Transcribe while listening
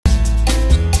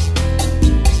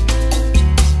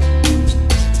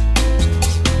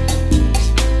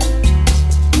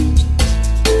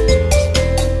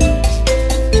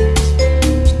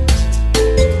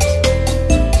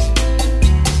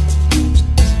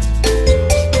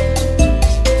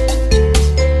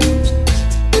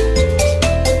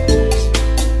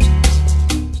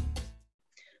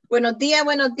buenos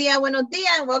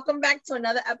días, and welcome back to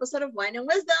another episode of Wine and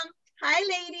Wisdom. Hi,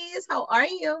 ladies. How are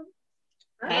you?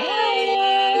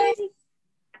 Hey.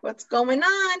 What's going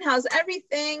on? How's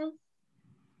everything?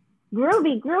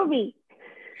 Groovy.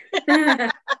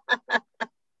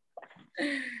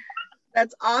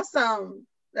 That's awesome.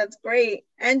 That's great.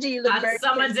 Angie, you look hot very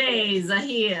summer peaceful. days are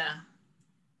here.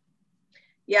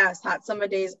 Yes, hot summer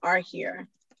days are here.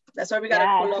 That's why we got to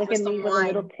cool off Look with at me some with a wine.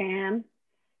 little tan.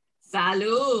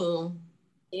 Salud.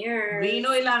 Cheers. Vino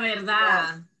y la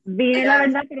verdad. Vine la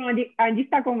verdad, pero Angie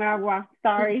está con agua.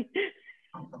 Sorry.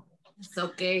 It's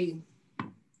okay.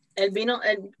 El vino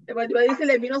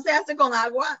se hace con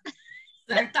agua.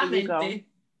 Exactamente.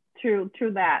 True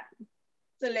that.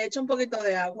 Se le echa un poquito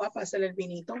de agua para hacer el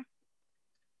vinito.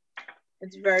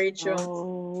 It's very true.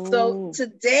 Oh. So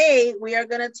today we are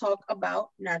going to talk about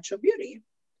natural beauty.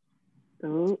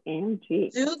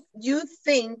 OMG. Do you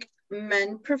think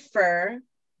men prefer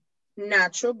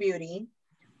natural beauty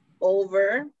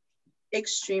over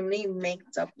extremely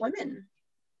maked up women?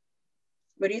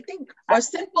 What do you think? Or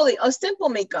simple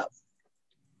makeup?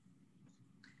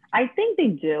 I think they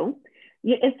do.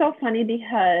 Yeah, it's so funny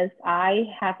because I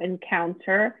have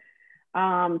encountered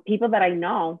people that I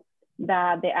know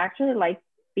that they actually like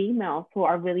females who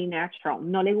are really natural.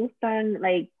 No le gustan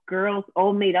like girls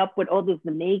all made up with all this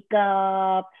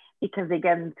makeup because they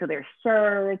get into their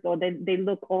shirts or they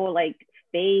look all like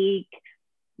fake.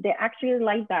 They actually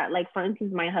like that. Like for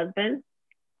instance, my husband,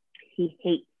 he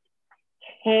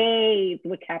hates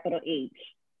with capital H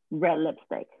red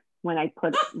lipstick when I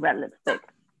put red lipstick.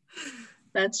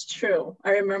 That's true.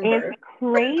 I remember. It's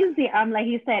crazy. I'm like,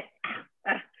 he said,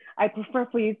 I prefer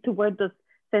for you to wear the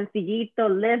sencillito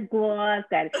lip gloss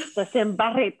that the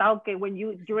embarretado que when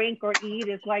you drink or eat,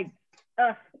 it's like,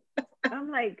 I'm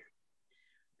like,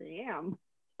 damn.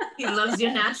 He loves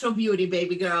your natural beauty,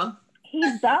 baby girl. He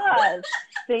does.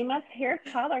 Same as hair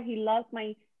color. He loves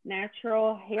my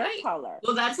natural hair color.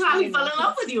 Well, that's how he fell in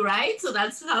love with you, right? So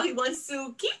that's how he wants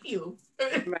to keep you.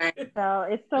 Right. So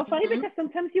it's so funny because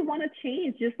sometimes you want to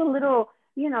change just a little,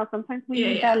 sometimes we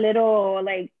need Yeah. that little,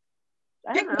 like,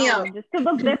 I Pick don't me know, up. just to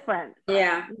look different.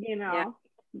 Yeah.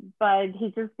 But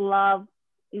he just loves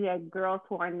girls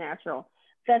who are natural.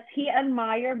 Does he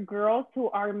admire girls who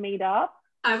are made up?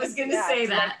 I was going to say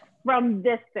that. Like, from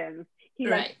distance. He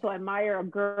Right. likes to admire a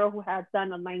girl who has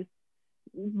done a nice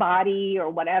body or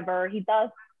whatever. He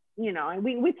does, and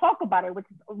we talk about it, which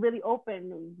is really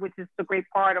open, which is the great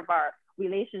part of our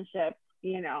relationship,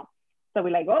 So we're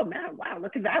like, oh man, wow,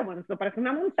 look at that one. So parece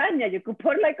una montaña. You could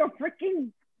put like a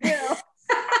freaking,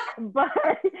 but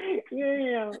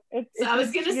So I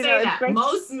was going to say that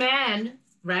most men,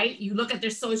 right? You look at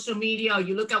their social media, or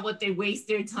you look at what they waste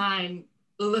their time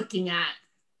looking at,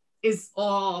 is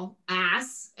all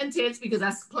ass and tits, because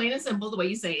that's plain and simple the way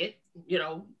you say it.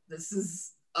 This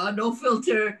is a no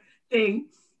filter thing.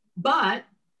 But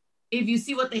if you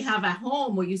see what they have at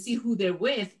home, or you see who they're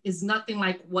with, is nothing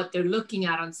like what they're looking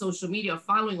at on social media or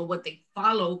following, or what they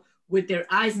follow with their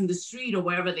eyes in the street or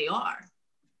wherever they are.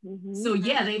 Mm-hmm. So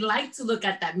yeah, they like to look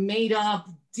at that made up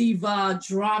diva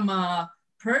drama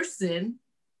person,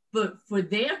 but for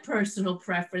their personal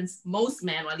preference, most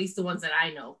men, or at least the ones that I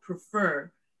know,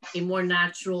 prefer a more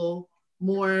natural,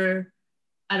 more,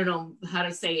 I don't know how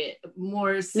to say it,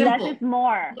 more simple. Less is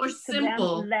more. More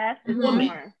simple less woman.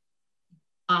 More.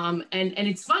 And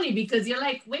it's funny because you're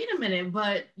like, wait a minute,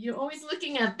 but you're always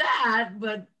looking at that,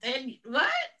 but then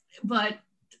what? But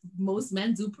most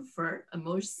men do prefer a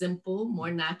more simple,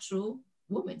 more natural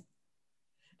woman.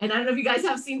 And I don't know if you guys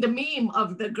have seen the meme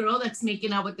of the girl that's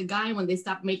making out with the guy, and when they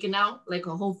stop making out, like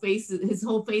his whole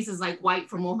face is like white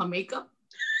from all her makeup.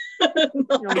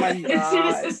 Oh my God.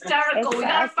 It's hysterical. Exactly. We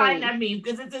gotta find that meme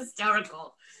because it's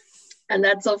hysterical. And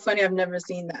that's so funny. I've never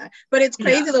seen that. But it's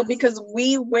crazy though, because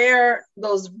we wear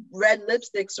those red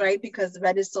lipsticks, right? Because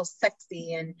red is so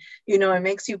sexy and, it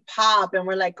makes you pop. And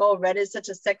we're like, oh, red is such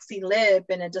a sexy lip.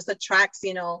 And it just attracts,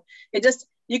 you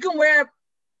can wear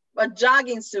a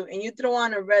jogging suit and you throw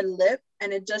on a red lip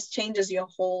and it just changes your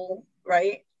whole,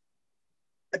 right?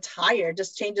 Attire,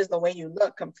 just changes the way you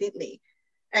look completely.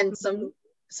 And some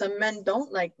men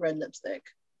don't like red lipstick.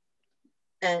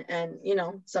 And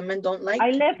some men don't like.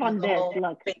 I live on this.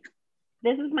 Look,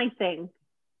 this is my thing.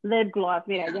 Lip gloss.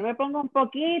 Mira, yo me pongo un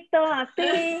poquito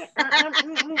así.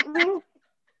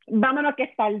 Vámonos que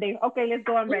es tarde. Okay, let's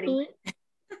go. I'm ready.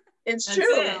 It's That's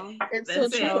true. It. It's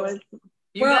That's so it. true.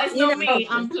 You guys know me.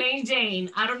 I'm plain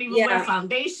Jane. I don't even wear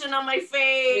foundation on my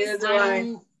face.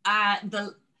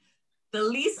 The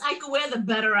least I could wear, the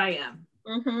better I am.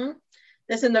 Mm-hmm.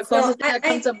 Listen, the closest thing that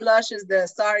comes to blush is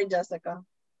this. Sorry, Jessica.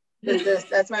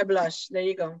 That's my blush. There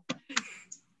you go.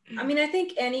 I mean, I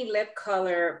think any lip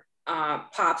color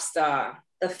pops the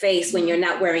face when you're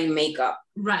not wearing makeup.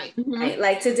 Right. Right?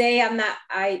 Like today,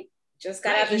 I just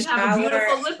got out of the shower. Have a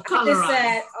beautiful lip color I just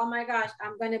said, oh my gosh,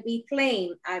 I'm going to be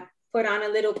plain. I put on a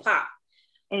little pop.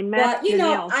 But, you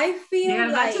know, I feel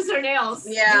like... matches her nails.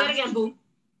 Yeah. Do that again, boo.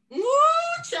 Woo,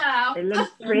 child. It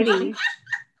looks pretty.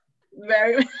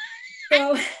 Very.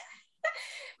 So,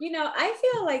 you know, I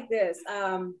feel like this.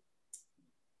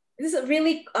 This is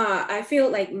really, I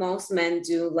feel like most men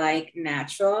do like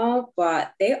natural,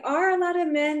 but there are a lot of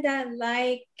men that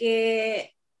like it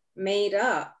made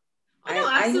up. Oh,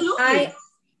 absolutely.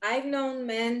 I've known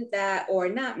men that, or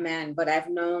not men, but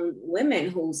I've known women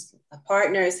whose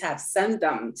partners have sent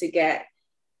them to get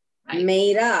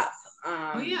made up,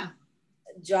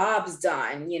 jobs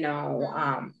done, you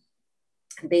know,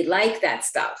 they like that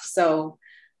stuff. So,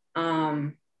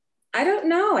 I don't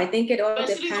know. I think it all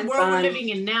especially depends the world on... we're living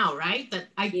in now, right? That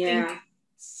I think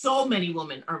so many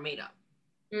women are made up.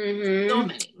 Mm-hmm. So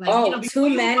many. Like, you know, too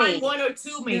many. One or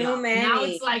two made up. Many. Now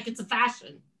it's like it's a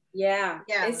fashion. Yeah.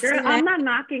 Girl, I'm not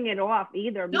knocking it off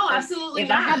either. No, absolutely if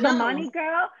not. If I have the money,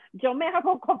 girl, yo me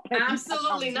hago comprar.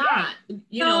 Absolutely not.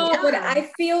 You know, know, but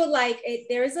I feel like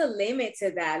there's a limit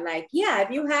to that. Like, yeah, if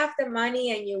you have the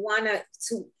money and you want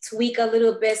to tweak a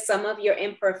little bit some of your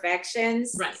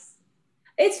imperfections, right?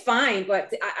 It's fine.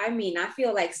 But I mean, I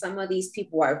feel like some of these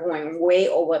people are going way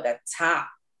over the top,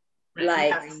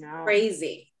 like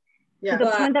crazy. Yeah. To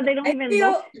the point that they don't even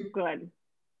look good.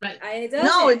 Right.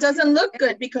 No, it doesn't look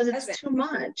good because it's too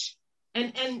much.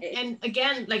 And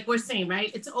again, like we're saying,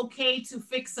 right? It's okay to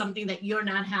fix something that you're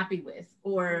not happy with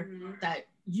or that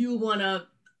you want to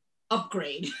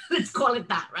upgrade. Let's call it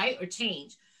that, right? Or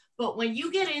change. But when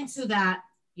you get into that,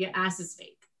 your ass is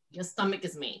fake. Your stomach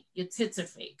is made. Your tits are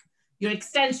fake. Your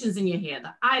extensions in your hair,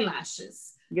 the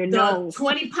eyelashes, your nose,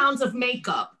 20 pounds of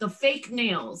makeup, the fake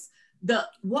nails,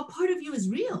 what part of you is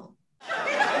real?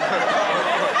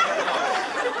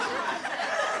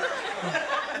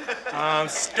 I'm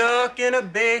stuck in a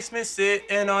basement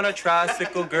sitting on a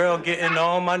tricycle, girl getting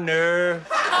on my nerves.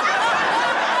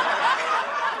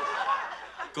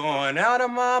 Going out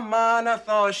of my mind, I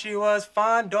thought she was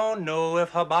fine, don't know if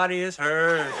her body is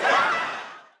hers.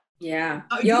 Yeah.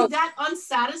 Are you that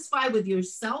unsatisfied with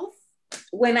yourself?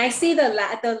 When I see the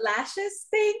lashes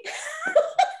thing.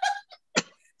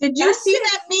 Did you see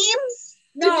that meme?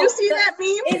 No, did you see that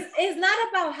meme? It's not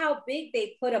about how big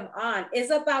they put them on.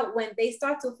 It's about when they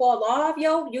start to fall off,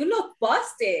 yo, you look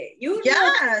busted. You look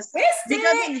twisted.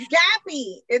 Because it's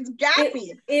gappy. It's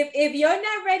gappy. If you're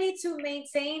not ready to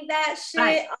maintain that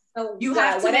shit on you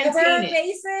have to whatever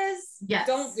basis,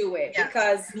 don't do it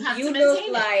because you look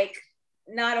like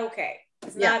not okay.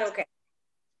 It's not okay.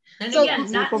 And again,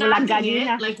 not knocking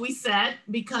it, like we said,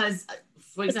 because,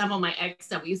 for example, my ex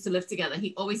that we used to live together,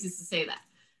 he always used to say that.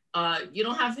 You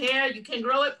don't have hair, you can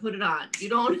grow it, put it on. You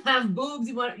don't have boobs,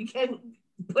 you can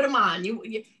put them on.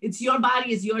 It's your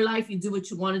body, it's your life. You do what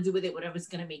you want to do with it, whatever's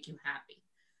gonna make you happy.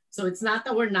 So it's not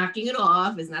that we're knocking it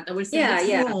off. It's not that we're saying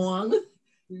it's wrong.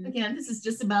 Again, this is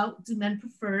just about, do men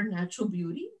prefer natural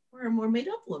beauty or a more made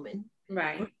up woman?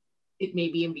 Right. It may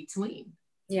be in between.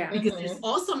 Yeah. Because there's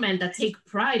also men that take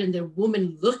pride in their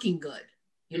woman looking good,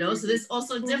 you know? So there's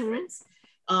also a difference.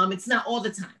 It's not all the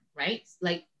time, right?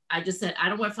 Like I just said, I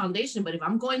don't wear foundation, but if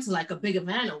I'm going to like a big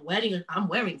event, a wedding, I'm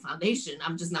wearing foundation.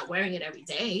 I'm just not wearing it every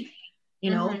day.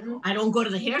 You know, I don't go to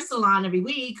the hair salon every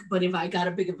week, but if I got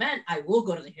a big event, I will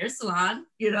go to the hair salon,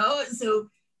 you know? So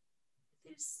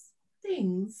there's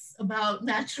things about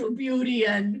natural beauty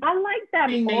and I like that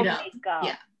being made up. Makeup.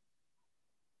 Yeah.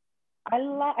 I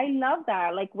love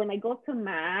that. Like when I go to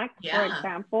MAC, for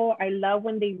example, I love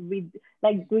when they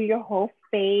do your whole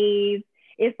face.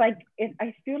 It's like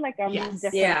I feel like I'm a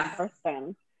different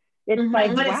person. It's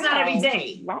like, but it's not every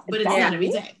day. But it's not every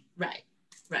day. Right.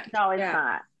 No, it's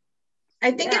not.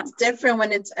 I think it's different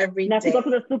when it's every day. Not to go to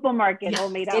the supermarket all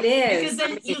made up. It is. Because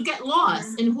then you get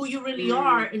lost in who you really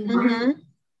are and who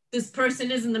this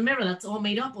person is in the mirror. That's all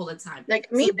made up all the time.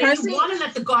 Like me personally, you want to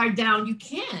let the guard down, you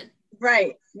can't.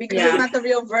 Right, because it's not the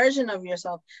real version of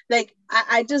yourself. Like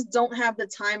I just don't have the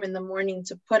time in the morning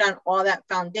to put on all that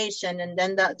foundation and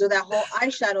then do that whole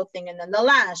eyeshadow thing and then the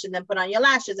lash and then put on your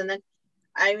lashes and then,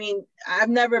 I mean, I've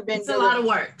never been. It's a lot of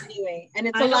work anyway, and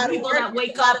it's a lot of work. That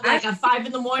wake up like at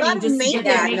 5 a.m. just to get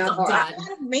their makeup done.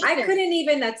 I couldn't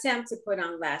even attempt to put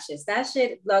on lashes. That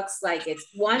shit looks like it's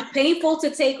painful to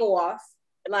take off.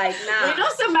 Like We know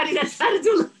somebody that's trying to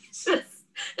do lashes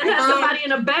and have somebody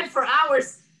in a bed for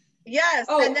hours. Yes.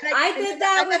 Oh, and then I did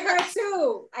that with her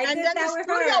too. I did that with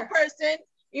her. Person,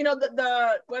 you know,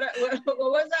 what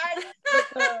was I?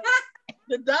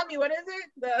 the dummy. What is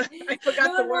it? I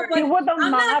forgot the word. You were the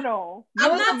model. I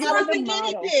was the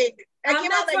guinea pig. I'm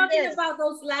not talking about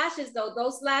those lashes though.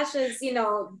 Those lashes,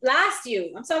 last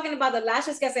you. I'm talking about the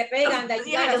lashes que se pegan. That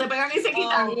you que se pegan y se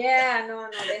quitan. Yeah, no.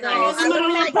 No, eso no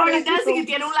le ponen así que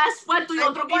tiene un lash puesto y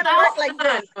otro quitado. Like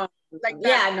this. Like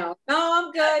that. Yeah, no,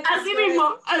 I'm good. Así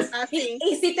mismo. Así.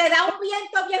 Y si te da un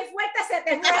viento bien fuerte, se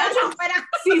te muere.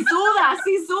 Si suda,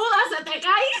 se te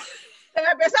cae. Se me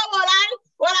empieza a volar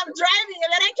when I'm driving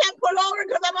and then I can't pull over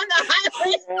because I'm on the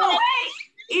highway. No way.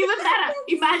 Even better.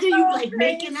 Imagine you like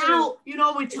making out,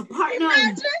 with your partner,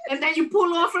 and then you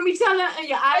pull off from each other, and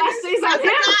your eyelash stays on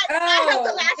him.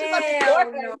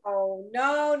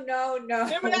 No.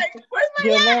 They were like, "Where's my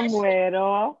lash?" me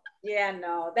muero. Yeah,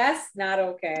 no, that's not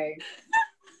okay.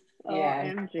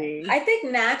 Yeah, OMG. I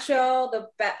think natural,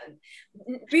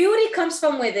 beauty comes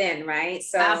from within, right?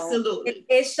 So absolutely,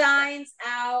 it shines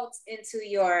out into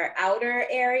your outer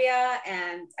area,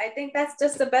 and I think that's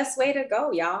just the best way to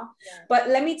go, y'all. Yeah. But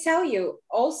let me tell you,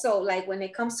 also, like when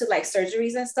it comes to like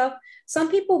surgeries and stuff,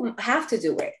 some people have to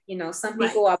do it. Some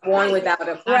people are born without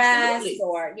a breast,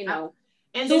 or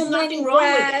and there's nothing wrong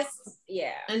with it.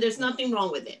 Yeah, and there's nothing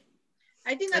wrong with it.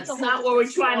 I think that's not what we're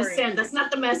trying to send. That's not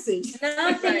the message.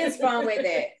 Nothing is wrong with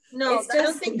it. No, I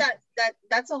don't think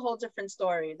that's a whole different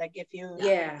story. Like if you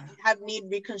need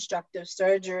reconstructive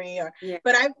surgery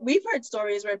but we've heard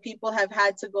stories where people have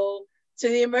had to go to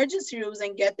the emergency rooms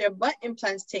and get their butt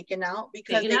implants taken out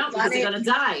because they're gonna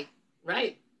die.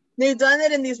 Right. They've done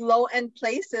it in these low end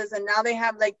places and now they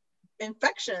have like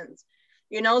infections.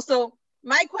 So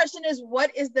my question is,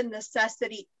 what is the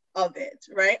necessity of it,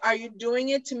 right? Are you doing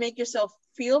it to make yourself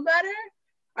feel better?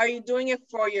 Are you doing it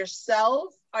for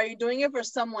yourself? Are you doing it for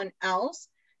someone else?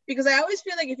 Because I always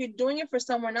feel like if you're doing it for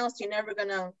someone else, you're never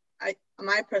gonna,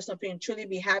 my personal opinion, truly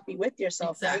be happy with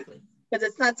yourself, exactly. Right? Because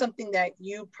it's not something that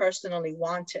you personally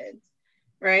wanted,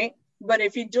 right? But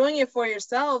if you're doing it for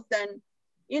yourself, then,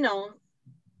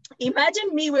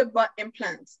 imagine me with butt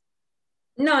implants.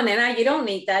 No, Nana, you don't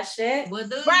need that shit. What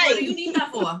do you need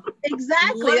that for?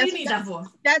 Exactly. What do you need that for?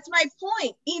 That's my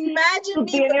point. Imagine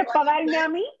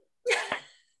me.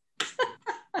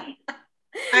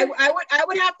 I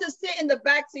would have to sit in the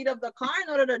back seat of the car in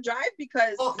order to drive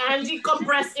because. Oh, Angie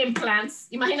compressed implants.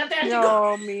 Imagínate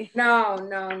Angie.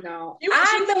 No.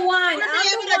 I'm the one. I'm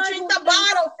able to drink the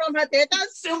bottle from her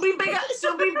tetas. She'll be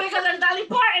bigger than Dolly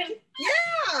Parton.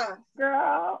 Yeah.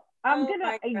 Girl, I'm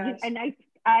gonna, and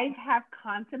I have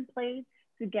contemplated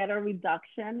to get a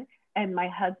reduction, and my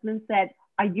husband said,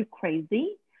 "Are you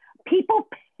crazy? People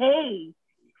pay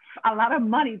a lot of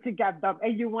money to get them,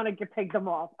 and you want to take them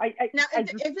off." If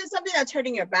it's something that's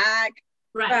hurting your back,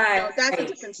 right, that's a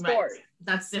different story. Right.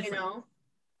 That's different.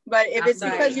 But if it's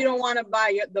because you don't want to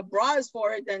buy the bras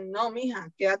for it, then no,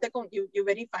 mija, quédate con you. You're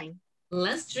very fine.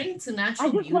 Let's drink to natural.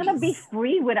 I just want to be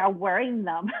free without wearing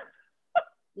them.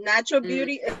 Natural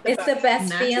beauty is the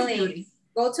best feeling. Beauty.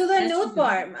 Go to the nude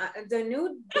bar, the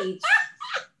nude beach.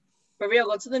 For real,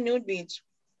 go to the nude beach.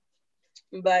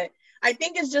 But I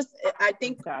think it's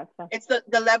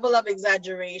the level of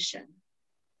exaggeration,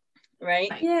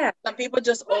 right? Yeah. Some people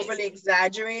just overly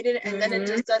exaggerate it, and then it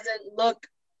just doesn't look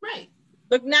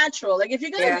natural. Like if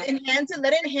you're gonna enhance it,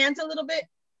 let it enhance a little bit,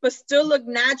 but still look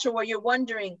natural. Where you're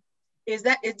wondering, did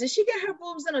she get her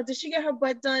boobs done, or did she get her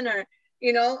butt done, or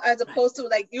as opposed to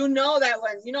like, that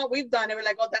one, we've done it. We're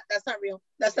like, oh, that's not real.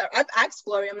 That's not, I've asked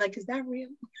Gloria, I'm like, is that real?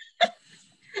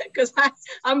 Because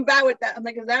I'm bad with that. I'm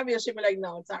like, is that real? She'd be like,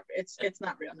 no, it's not. It's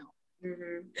not real. No.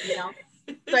 Mm-hmm.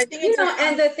 So I think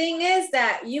and the thing is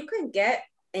that you can get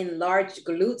enlarged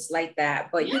glutes like that,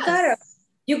 but you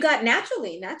got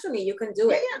naturally you can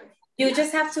do it. Yeah. You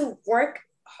just have to work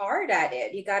hard at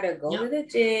it. You gotta go to the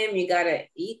gym, you gotta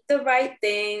eat the right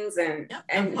things, and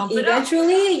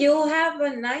eventually you'll have a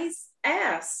nice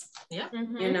ass. Yeah.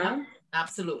 Mm-hmm.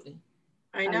 Absolutely.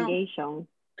 I know.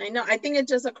 I think it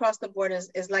just across the board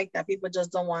is like that. People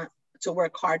just don't want to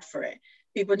work hard for it.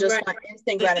 People just want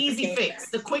instant gratification. Easy fix,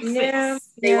 the quick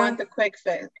fix. They want the quick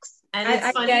fix. And it's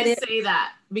funny you say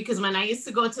that, because when I used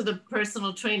to go to the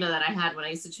personal trainer that I had when I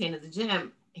used to train at the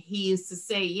gym, he used to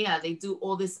say, they do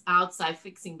all this outside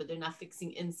fixing, but they're not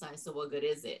fixing inside. So what good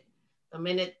is it? The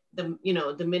minute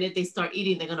they start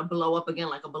eating, they're gonna blow up again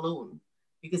like a balloon,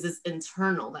 because it's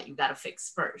internal that you gotta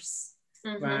fix first.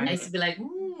 Mm-hmm. Right. I used to be like,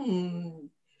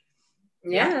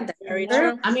 Yeah, that's very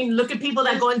true. I mean, look at people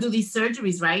that go and do these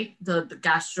surgeries, right? The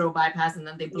gastro bypass, and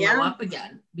then they blow up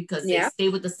again because they stay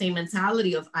with the same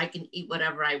mentality of I can eat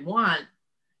whatever I want.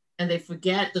 And they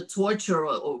forget the torture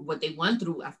or what they went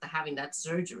through after having that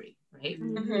surgery, right?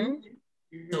 Mm-hmm.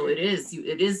 So it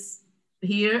is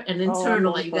here and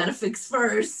internal that you got to fix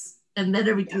first. and then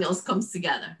everything else comes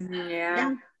together.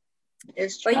 Yeah.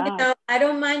 It's true. But you know, I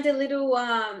don't mind a little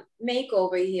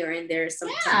makeover here and there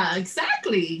sometimes. Yeah,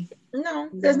 exactly. No,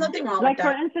 there's nothing wrong like with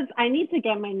that. For instance, I need to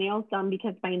get my nails done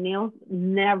because my nails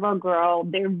never grow.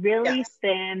 They're really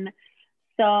thin.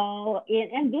 So,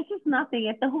 and this is nothing.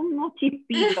 Este es unos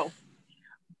chispitos.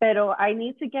 Pero I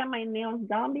need to get my nails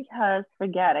done because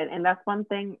forget it. And that's one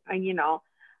thing, you know,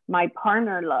 my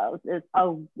partner loves is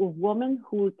a woman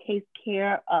who takes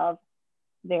care of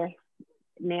their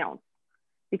nails.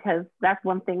 Because that's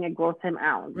one thing that grows him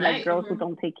out. Right. Like girls who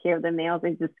don't take care of their nails,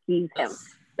 it just skews him.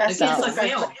 That's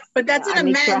but that's in a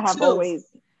man too.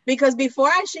 Because before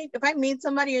I if I meet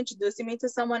somebody, introducing me to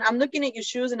someone, I'm looking at your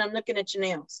shoes and I'm looking at your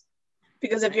nails.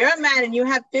 Because if you're a man and you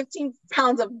have 15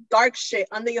 pounds of dark shit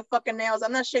under your fucking nails,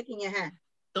 I'm not shaking your hand.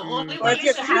 The only way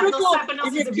you should have those type of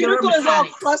nails is if you're a cuticle is all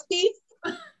mechanic. crusty,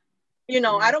 you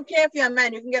know, I don't care if you're a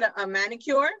man, you can get a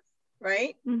manicure.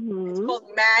 Right? It's called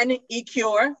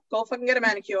manicure. Go fucking get a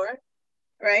manicure.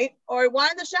 Right? Or while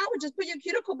in the shower, just put your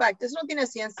cuticle back. There's nothing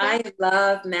that's ciencia. I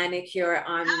love manicure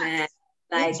on men.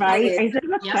 Like, right? Is it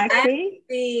sexy?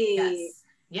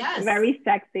 Yes. Very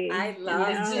sexy. I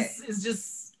love it. It's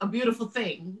just a beautiful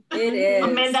thing. It is. A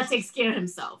man that takes care of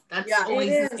himself. That's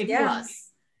always a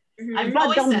plus. I've But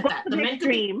always don't said go that. to The the men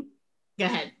extreme. Go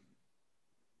ahead.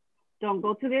 Don't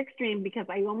go to the extreme because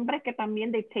hay hombres que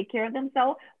también they take care of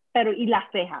themselves. Pero y la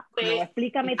ceja. No,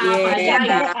 explícame tú.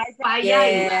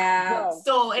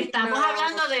 So, estamos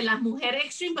hablando de las mujeres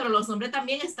extreme, pero los hombres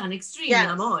también están extreme, mi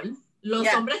amor. Los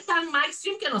hombres están más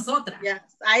extreme que nosotras.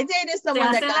 I dated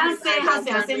someone se hacen las cejas,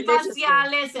 se hacen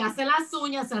faciales, se hacen las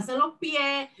uñas, se hacen los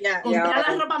pies, compran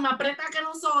la ropa más preta que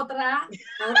nosotras,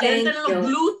 tienen los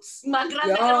glutes más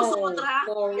grandes que nosotras.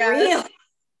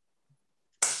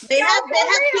 They have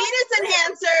penis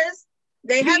enhancers.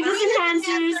 They have penis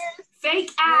enhancers.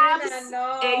 Fake abs.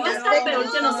 Ellos están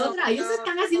peor que nosotras. Ellos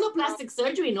están haciendo plastic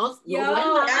surgery. No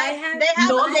duerman. They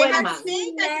have a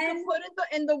thing that you can put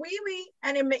in the wee-wee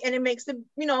and it makes it,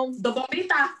 you know. The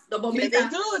bombita. The bombita. Yeah, they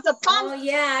do. It's a pump. Oh,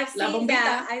 yeah.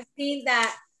 I've seen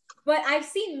that. But I've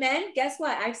seen men, guess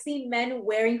what? I've seen men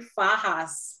wearing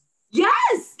fajas.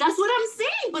 Yes, that's what I'm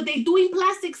saying. But they're doing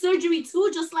plastic surgery too,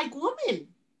 just like women.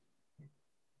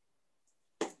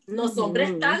 Los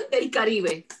hombres están del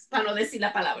Caribe, para no decir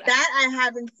la palabra. That I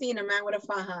haven't seen a man with a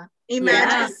faja. Imagine.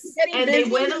 Yes. And they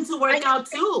wear them to work out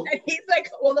too. And he's like,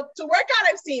 well, to work out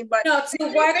I've seen, but no, to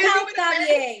work out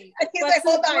también. And he's like,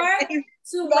 hold on.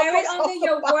 To wear it under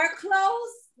your work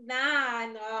clothes? Nah,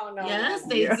 no. Yes,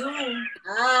 they do.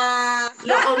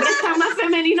 Los hombres están más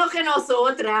femeninos que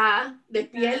nosotras.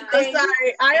 Despierten. I'm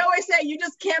sorry. I always say you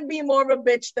just can't be more of a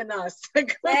bitch than us.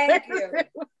 Thank you.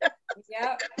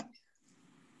 Yep.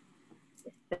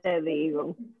 Te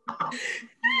digo.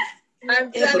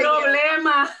 I'm telling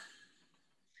you.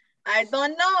 I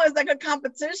don't know. It's like a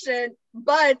competition,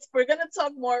 but we're gonna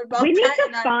talk more about. We need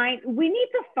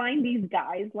to find these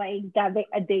guys like that.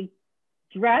 They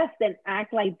dress and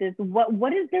act like this.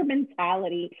 What is their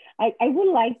mentality? I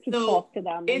would like to talk to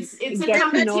them. It's a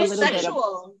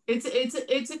competition.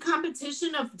 It's a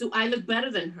competition of, do I look better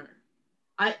than her?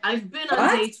 I've been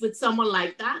on dates with someone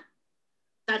like that.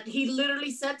 That he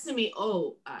literally said to me,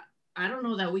 oh, I don't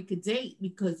know that we could date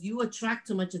because you attract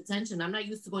too much attention. I'm not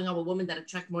used to going out with women that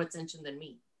attract more attention than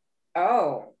me.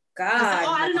 Oh, God.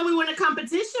 I didn't know we were in a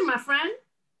competition, my friend.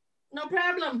 No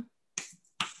problem.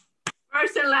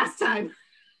 First and last time.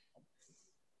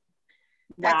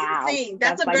 That's insane.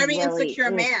 That's a very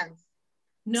insecure man.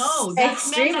 No,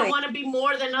 that's men that want to be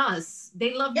more than us.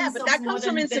 They love but that comes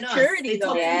from insecurity,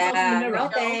 though. No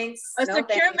thanks. A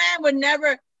secure man would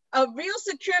never... A real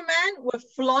secure man would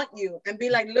flaunt you and be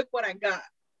like, look what I got.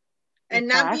 And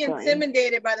not be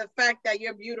intimidated by the fact that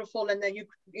you're beautiful and that you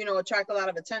know, attract a lot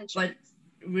of attention. But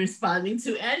responding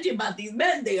to Angie about these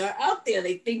men, they are out there.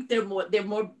 They think they're more,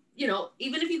 you know,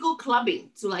 even if you go clubbing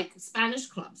to like Spanish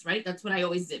clubs, right? That's what I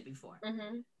always did before.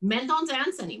 Men don't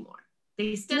dance anymore.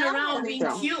 They stand around being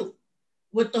cute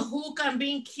with the hookah and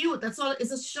being cute. That's all.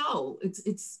 It's a show.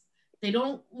 It's they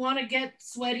don't want to get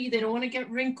sweaty. They don't want to get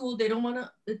wrinkled. They don't want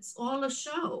to, it's all a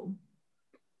show.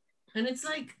 And it's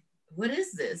like, what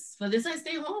is this? For this, I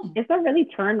stay home. It's a really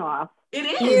turn off.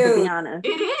 It is. To be honest.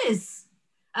 It is.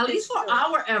 At least for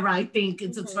our era, I think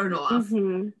it's a turn off.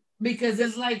 Because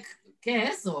it's like, ¿qué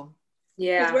es eso?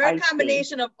 Yeah. We're a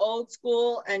combination of old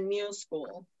school and new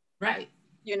school. Right.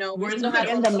 You know, we're still have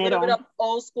a little bit of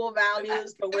old school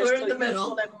values, but we're still in the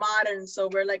middle and modern, so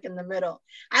we're like in the middle.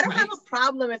 I don't have a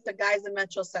problem if the guy's a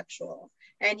metrosexual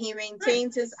and he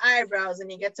maintains his eyebrows and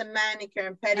he gets a manicure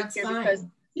and pedicure because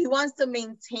he wants to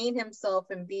maintain himself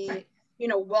and be, you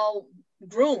know, well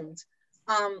groomed.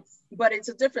 But it's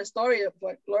a different story of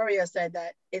what Gloria said,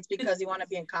 that it's because you want to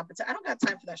be in competition. I don't got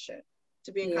time for that shit,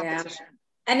 to be in competition.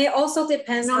 And it also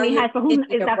depends no, how you is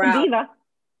that the diva?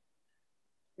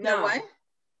 No, what?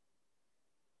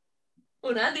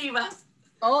 Una diva.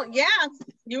 Oh yeah,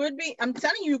 you would be. I'm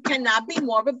telling you, you cannot be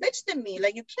more of a bitch than me.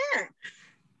 Like, you can't.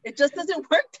 It just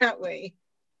doesn't work that way.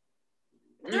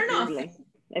 They're not.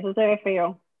 Eso se ve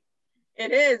feo.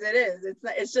 It is.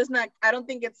 It's just not. I don't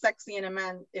think it's sexy in a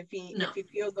man if he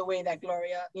feels the way that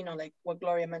Gloria, like what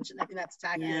Gloria mentioned. I think that's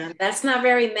tacky. Yeah, that's not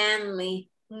very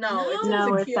manly. No, it's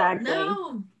insecure. Exactly.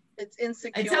 No, it's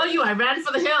insecure. I tell you, I ran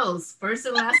for the hills first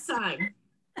and last time.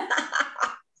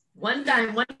 one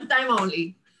time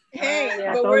only. Hey,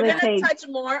 but we're gonna touch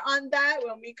more on that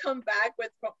when we come back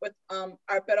with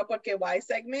our Pero Porque Why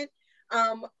segment.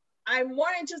 I'm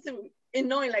more interested in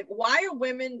knowing, like, why are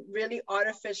women really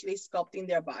artificially sculpting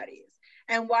their bodies,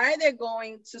 and why are they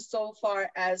going to so far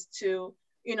as to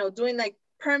doing like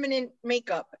permanent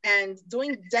makeup and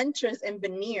doing dentures and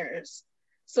veneers.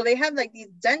 So they have like these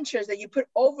dentures that you put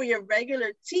over your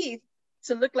regular teeth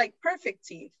to look like perfect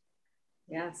teeth.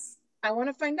 Yes. I want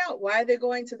to find out why they're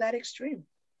going to that extreme.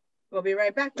 We'll be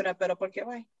right back with our Pero Porque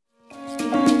Why.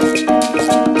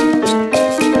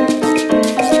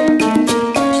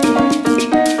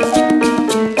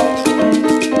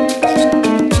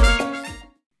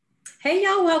 Hey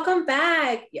y'all, welcome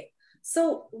back.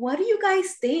 So what do you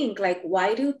guys think? Like,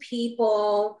 why do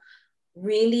people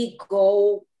really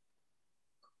go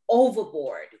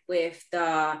overboard with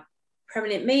the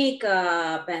permanent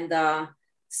makeup and the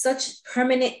such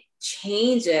permanent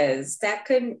changes that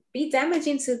could be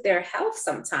damaging to their health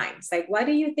sometimes? Like, why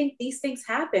do you think these things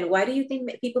happen? Why do you think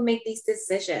people make these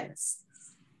decisions?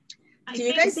 Do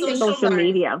you guys think social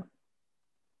media?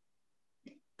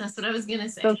 That's what I was gonna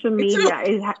say. Social media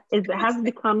it has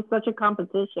become such a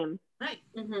competition. Right.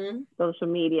 Mm-hmm. Social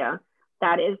media.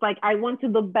 That is like, I want to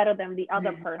look better than the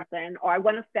other person, or I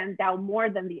want to stand out more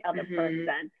than the other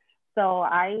person. So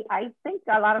I think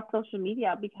a lot of social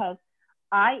media, because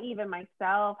I even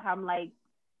myself have like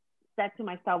said to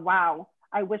myself, wow,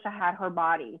 I wish I had her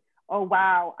body. Oh,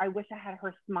 wow, I wish I had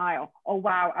her smile. Oh,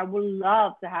 wow, I would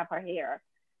love to have her hair.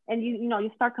 And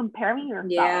you start comparing yourself.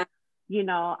 Yeah.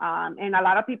 And a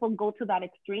lot of people go to that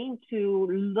extreme to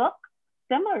look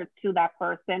similar to that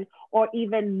person, or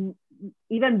even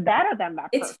better than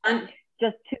that person. It's fun.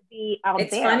 Just to be out there.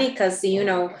 It's funny because,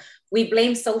 we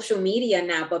blame social media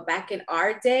now, but back in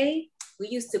our day, we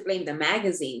used to blame the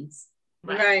magazines.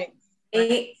 Right.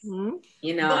 The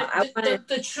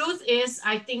truth is,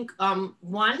 I think,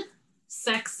 one,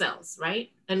 sex sells,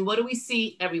 right? And what do we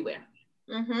see everywhere?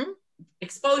 Mm-hmm.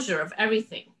 Exposure of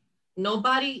everything.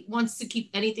 Nobody wants to keep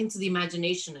anything to the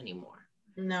imagination anymore.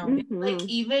 No. Mm-hmm. Like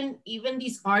even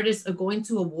these artists are going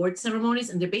to award ceremonies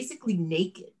and they're basically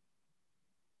naked,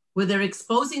 where they're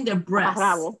exposing their breasts,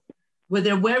 where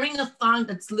they're wearing a thong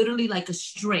that's literally like a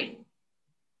string.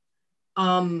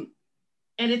 And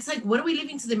it's like, what are we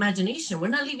leaving to the imagination? We're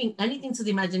not leaving anything to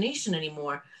the imagination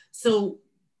anymore. So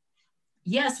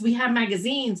yes, we have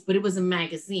magazines, but it was a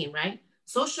magazine, right?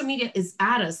 Social media is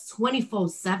at us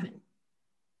 24/7.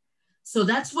 So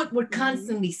that's what we're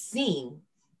constantly seeing.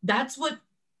 That's what,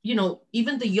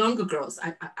 even the younger girls,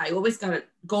 I always got to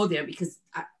go there because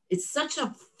it's such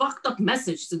a fucked up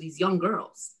message to these young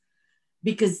girls,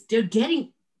 because they're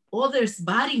getting all their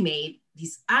body made,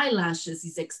 these eyelashes,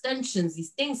 these extensions,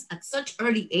 these things at such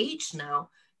early age now,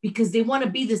 because they want to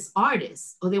be this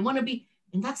artist, or they want to be,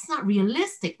 and that's not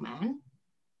realistic, man.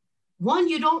 One,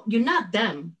 you're not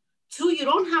them. Two, you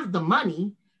don't have the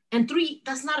money. And three,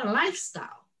 that's not a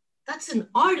lifestyle. That's an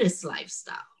artist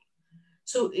lifestyle.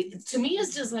 So to me,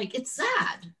 it's just like, it's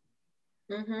sad.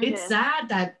 Mm-hmm. It's sad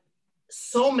that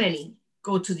so many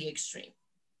go to the extreme,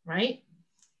 right?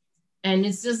 And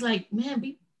it's just like, man,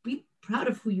 be proud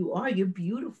of who you are. You're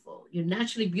beautiful. You're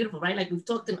naturally beautiful, right? Like we've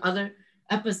talked in other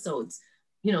episodes,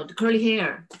 the curly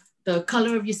hair, the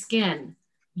color of your skin,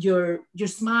 your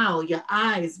smile, your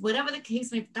eyes, whatever the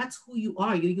case may be, that's who you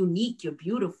are. You're unique. You're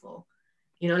beautiful.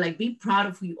 Like be proud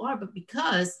of who you are. But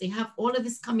because they have all of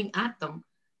this coming at them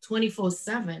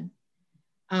 24/7,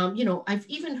 I've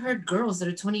even heard girls that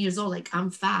are 20 years old, like, I'm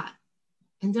fat.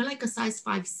 And they're like a size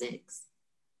 5'6".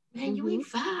 Man, you ain't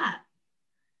fat.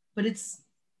 But it's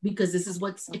because this is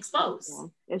what's exposed.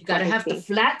 You got to have the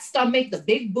flat stomach, the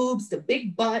big boobs, the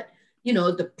big butt,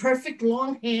 the perfect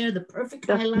long hair, the perfect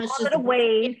eyelashes, the perfect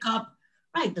makeup,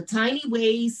 right? The tiny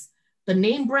waist, the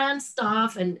name brand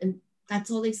stuff, and that's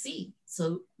all they see.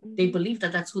 So they believe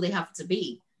that that's who they have to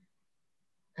be.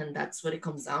 And that's what it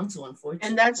comes down to, unfortunately.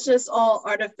 And that's just all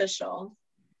artificial.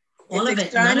 All it's of it.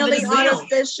 Externally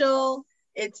artificial.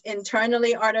 it's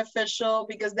internally artificial,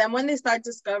 because then when they start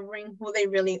discovering who they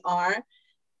really are,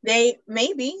 they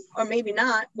maybe, or maybe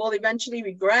not, will eventually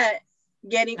regret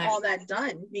getting all that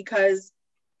done, because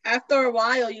after a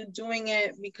while you're doing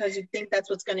it because you think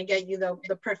that's what's going to get you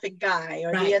the perfect guy,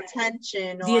 or the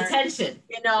attention,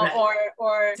 you know,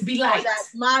 or to be liked, or that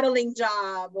modeling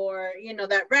job, or, you know,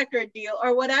 that record deal,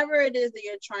 or whatever it is that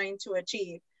you're trying to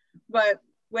achieve. But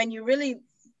when you really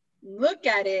look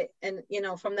at it, and, you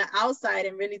know, from the outside,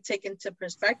 and really take into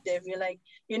perspective, you're like,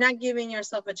 you're not giving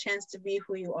yourself a chance to be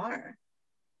who you are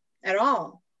at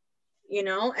all. You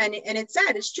know, and it's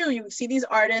sad, it's true. You see these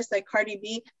artists like Cardi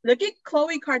B. Look at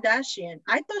Khloe Kardashian.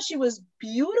 I thought she was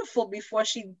beautiful before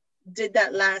she did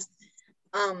that last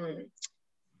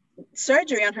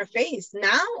surgery on her face.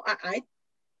 Now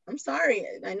I'm sorry,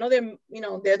 I know they're, you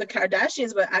know, they're the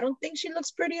Kardashians, but I don't think she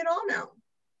looks pretty at all now.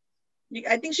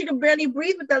 I think she can barely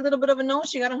breathe with that little bit of a nose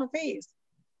she got on her face,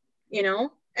 you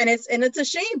know. And it's a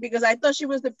shame, because I thought she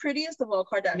was the prettiest of all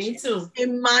Kardashians. Me too,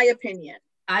 in my opinion.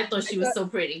 I thought she was so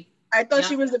pretty. I thought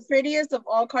she was the prettiest of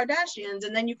all Kardashians.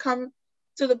 And then you come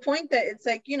to the point that it's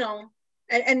like, you know,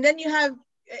 and then you have,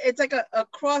 it's like a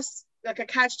cross, like a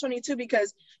catch-22,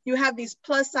 because you have these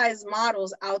plus size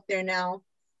models out there now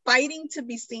fighting to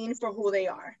be seen for who they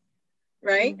are,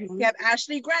 right? You have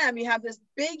Ashley Graham, you have this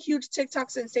big, huge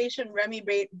TikTok sensation, Remy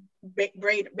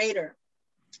Bader.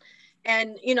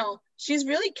 And, you know, she's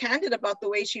really candid about the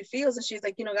way she feels. And she's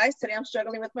like, you know, guys, today I'm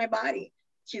struggling with my body.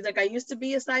 She's like, I used to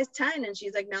be a size 10. And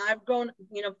she's like, now I've grown,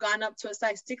 you know, gone up to a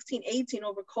size 16, 18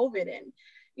 over COVID. And,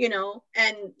 you know,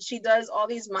 and she does all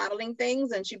these modeling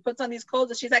things, and she puts on these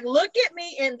clothes, and she's like, look at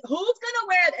me, and who's gonna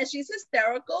wear it? And she's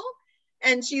hysterical.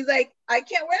 And she's like, I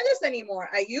can't wear this anymore.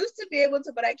 I used to be able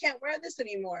to, but I can't wear this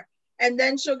anymore. And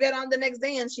then she'll get on the next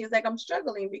day and she's like, I'm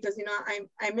struggling because, you know,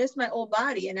 I miss my old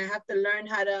body, and I have to learn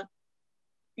how to,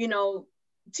 you know,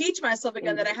 teach myself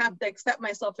again that I have to accept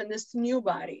myself in this new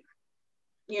body.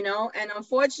 You know, and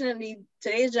unfortunately,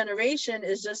 today's generation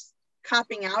is just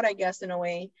copping out, I guess, in a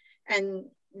way, and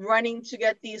running to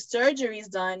get these surgeries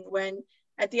done, when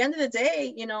at the end of the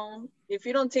day, you know, if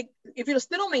you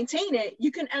still don't maintain it,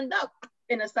 you can end up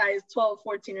in a size 12,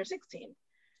 14, or 16.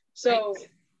 So,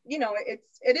 you know,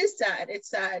 it is sad. It's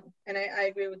sad. And I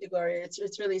agree with you, Gloria.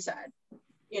 It's really sad.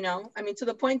 You know, I mean, to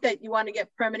the point that you want to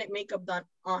get permanent makeup done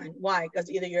on. Why? Because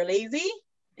either you're lazy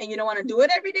and you don't want to do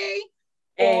it every day.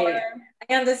 Hey,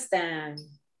 I understand.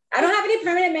 I don't have any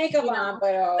permanent makeup on,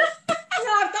 but you know,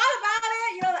 I've thought about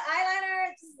it. You know, the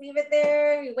eyeliner, just leave it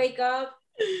there. You wake up.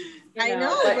 I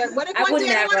know, but what if one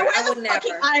day I don't wear the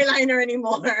fucking eyeliner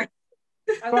anymore?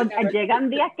 Llegan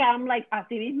días que I'm like,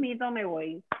 así mismito me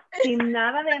voy. Sin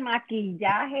nada de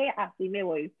maquillaje, así me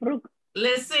voy.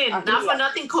 Listen, not for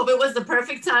nothing, COVID was the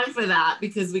perfect time for that,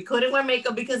 because we couldn't wear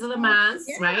makeup because of the mask,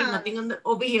 right? Nothing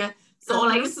over here. So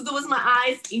all I used to do was my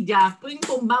eyes, y ya, pum,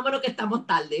 pum, vámonos que estamos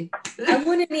tarde. I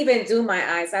wouldn't even do my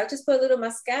eyes. I would just put a little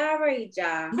mascara, y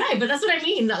ya. Right, but that's what I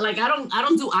mean. Like I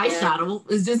don't do eyeshadow.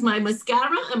 It's just my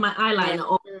mascara and my eyeliner.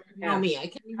 Oh, you know me, I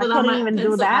can't even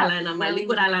do that. Eyeliner, my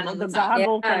liquid eyeliner, the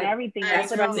goggles and everything. I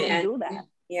couldn't even do that.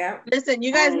 Yeah. Listen,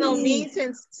 you guys know me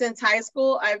since high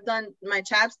school. I've done my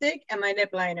chapstick and my lip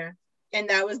liner,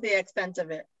 and that was the extent of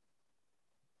it.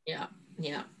 Yeah.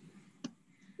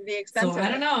 The extent so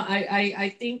I don't know.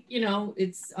 I think, you know,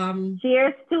 it's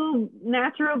cheers to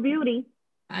natural beauty.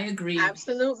 I agree.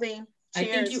 Absolutely. Cheers. I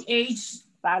think you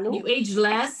age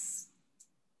less,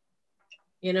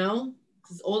 you know,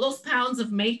 because all those pounds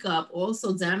of makeup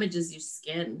also damages your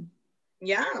skin.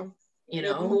 Yeah. You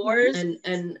know, pores.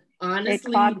 And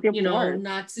honestly, you know, pores.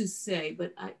 Not to say,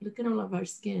 but look at all of our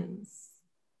skins,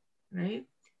 right?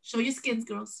 Show your skins,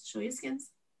 girls. Show your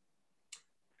skins.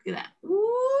 Look at that. Ooh,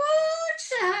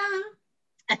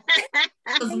 child.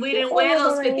 Because we didn't wear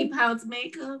those 50 pounds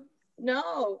makeup.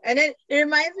 No. And it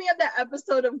reminds me of that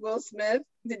episode of Will Smith.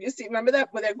 Did you see? Remember that?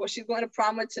 Where she's going to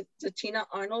prom with Tashina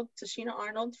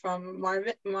Arnold from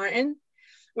Martin,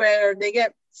 where they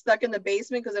get stuck in the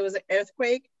basement because there was an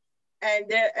earthquake.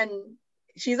 And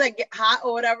she's like hot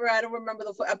or whatever. I don't remember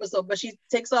the full episode, but she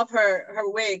takes off her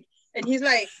wig. And he's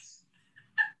like,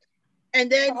 and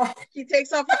then she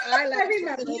takes off her eyelashes,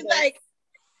 and he's like,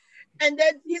 is there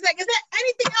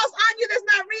anything else on you that's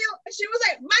not real? And she was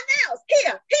like, my nails,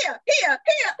 here.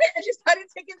 And she started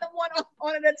taking them one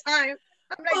at a time.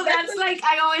 I'm like, well, that's like,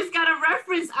 I always got a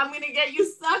reference. I'm gonna get you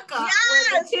sucker. Yes,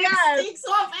 where the chick takes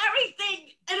off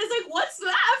everything, and it's like, what's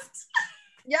left?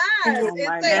 Yes, oh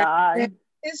my God.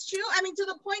 It's true. I mean, to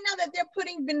the point now that they're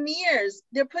putting veneers,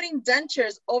 they're putting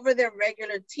dentures over their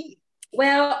regular teeth.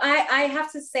 Well, I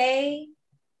have to say,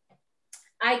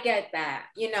 I get that,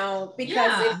 you know,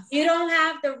 because if you don't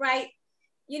have the right,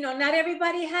 you know, not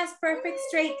everybody has perfect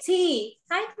straight teeth.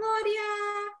 Hi, Claudia.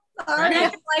 Not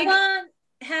everyone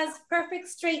has perfect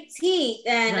straight teeth.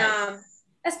 And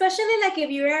especially like if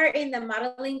you are in the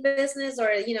modeling business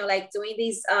or, you know, like doing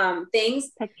these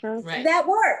things, pictures, that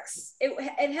works.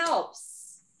 It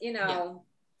helps, you know,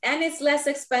 and it's less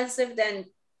expensive than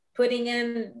putting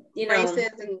in, you know, braces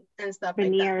and stuff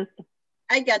veneers. Like that.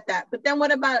 I get that. But then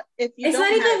what about if you it's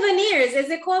not even veneers. Is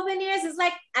it called veneers? It's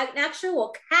like an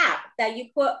actual cap that you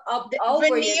put up over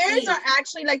veneers your teeth. Are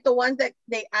actually like the ones that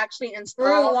they actually install.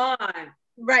 Screw on.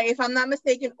 Right, if I'm not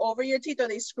mistaken, over your teeth, or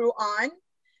they screw on.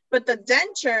 But the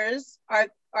dentures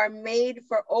are made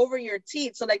for over your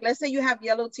teeth. So like, let's say you have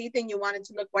yellow teeth and you want it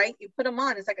to look white, you put them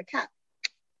on, it's like a cap.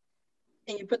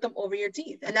 And you put them over your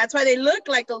teeth. And that's why they look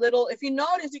like a little, if you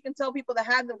notice, you can tell people that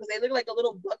have them because they look like a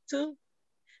little buck tooth.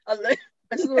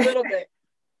 Just a little bit.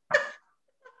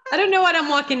 I don't know what I'm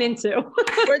walking into.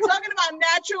 We're talking about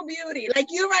natural beauty, like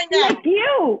you right now. Like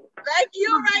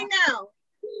you right now.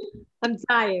 I'm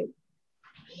tired.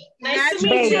 Nice to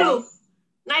meet you.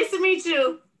 Nice to meet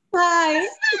you. Hi.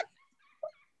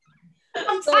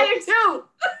 I'm tired too.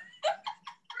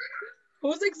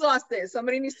 Who's exhausted?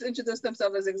 Somebody needs to introduce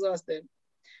themselves as exhausted.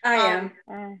 I am.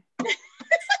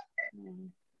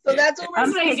 So that's what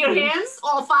we're raise your hands,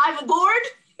 all 5 aboard.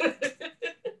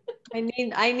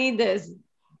 I need this.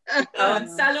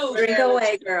 Salud. Drink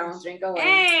away, girl. Drink away.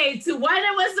 Hey, to one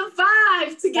and was the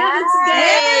 5 together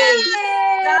today.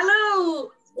 Salud.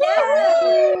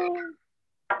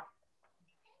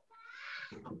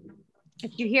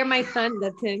 If you hear my son,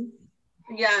 that's him.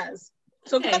 Yes.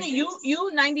 So Connie,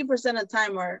 you 90% of the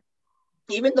time, or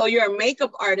even though you're a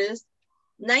makeup artist,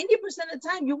 90% of the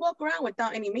time you walk around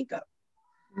without any makeup.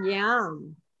 Yeah.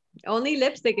 Only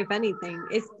lipstick, if anything.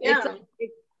 It's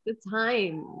the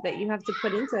time that you have to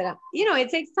put into it. You know, it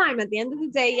takes time. At the end of the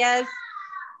day, yes,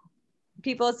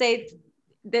 people say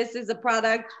this is a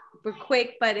product for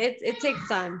quick, but it takes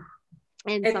time.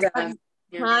 And sometimes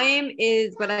time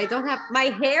is, but I don't have my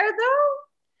hair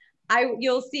though.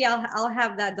 You'll see I'll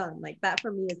have that done. Like that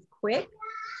for me is quick.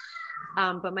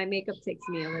 But my makeup takes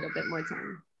me a little bit more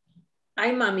time.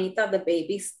 Ay, mamita, the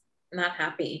baby's not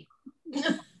happy.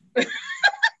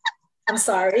 I'm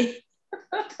sorry.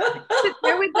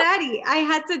 There with daddy. I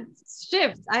had to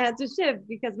shift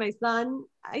because my son,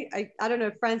 I don't know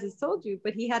if Francis told you,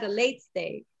 but he had a late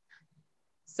stay.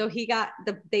 So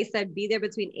they said be there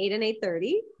between 8 and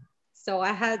 8:30. So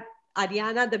I had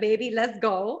Ariana, the baby, let's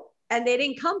go. And they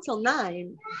didn't come till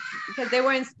 9 because they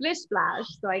were in Splish Splash.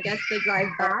 So I guess they drive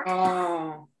back.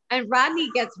 Oh. And Rodney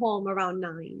gets home around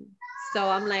 9. So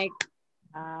I'm like,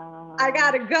 I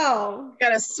gotta go.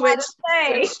 Gotta switch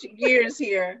gears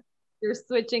here. You're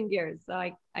switching gears. So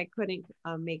I couldn't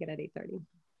make it at 8:30.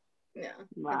 Yeah.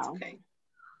 Wow. It's okay.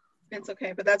 It's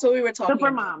okay. But that's what we were talking Super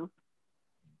about. mom.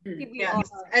 Yes.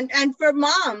 And for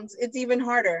moms, it's even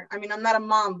harder. I mean, I'm not a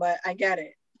mom, but I get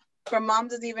it. For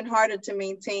moms, it's even harder to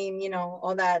maintain, you know,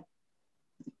 all that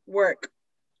work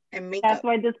and makeup. That's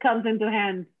why this comes into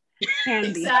handy.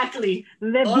 Exactly.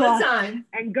 Lip all gloss the time.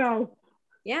 and go.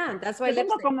 Yeah, that's why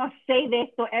lipstick. Como say this,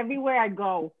 so everywhere I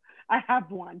go, I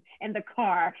have one in the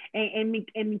car, en mi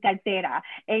cartera,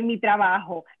 en mi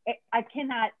trabajo. I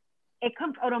cannot. It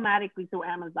comes automatically through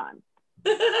Amazon.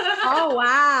 Oh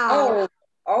wow.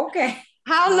 Oh, okay.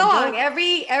 How long?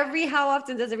 Every how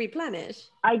often does it replenish?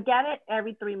 I get it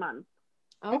every 3 months.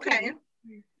 Okay.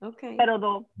 Pero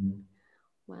do.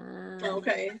 Wow.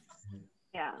 Okay.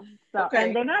 Yeah. So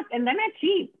and they're not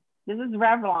cheap. This is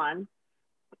Revlon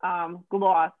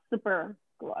gloss, super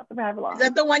gloss, Revlon. Is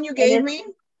that the one you gave me?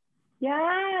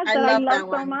 Yes, I love that so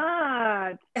one.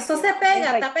 much. Eso se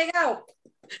pega, está pegado.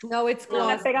 No, it's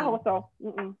gloss.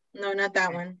 No, not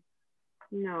that one.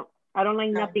 No, I don't like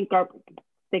nothing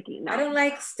sticky. No. I don't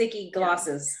like sticky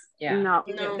glosses. Yeah. No.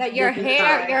 That your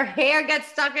hair gets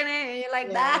stuck in it and you're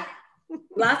like that.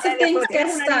 Lots of things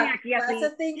get stuck. Lots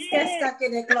of things get stuck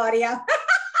in it, Claudia.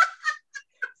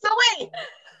 So wait,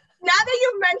 now that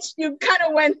you kind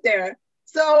of went there.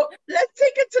 So let's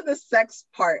take it to the sex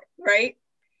part, right?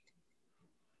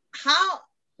 How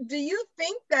do you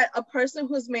think that a person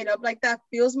who's made up like that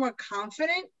feels more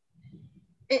confident,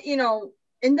 you know,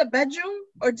 in the bedroom?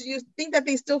 Or do you think that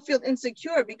they still feel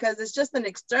insecure because it's just an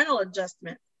external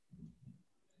adjustment?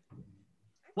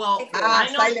 Well,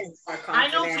 I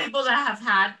know people that have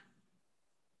had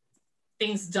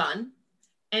things done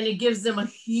and it gives them a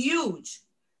huge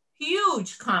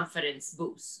confidence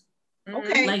boost.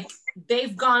 Okay. Like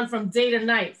they've gone from day to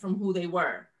night from who they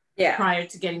were prior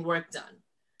to getting work done.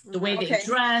 The way they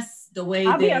dress, the way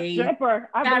they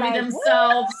carry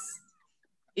themselves.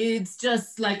 It's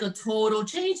just like a total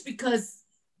change because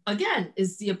again,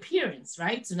 is the appearance,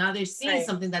 right? So now they're seeing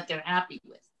something that they're happy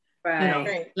with. Right. You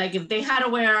know, like if they had to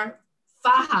wear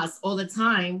fajas all the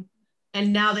time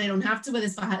and now they don't have to wear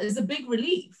this faja, it's a big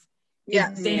relief.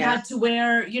 Yeah. If they had to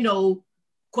wear, you know,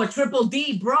 quadruple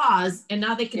D bras and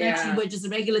now they can actually wear just a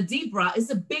regular D bra,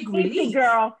 it's a big relief. Easy,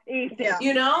 girl. Easy. Yeah.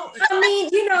 You know? I mean,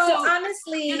 you know,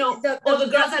 honestly, you know, the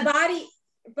girls that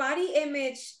body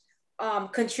image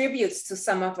contributes to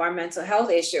some of our mental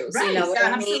health issues. Right. You know what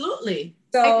I mean? Absolutely.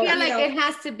 So I feel like it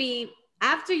has to be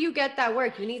after you get that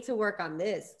work, you need to work on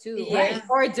this too. Right.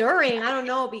 Or during, I don't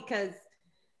know, because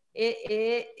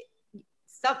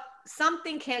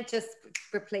something can't just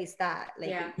replace that. Like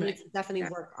you need to definitely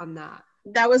work on that.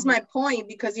 That was my point,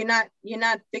 because you're not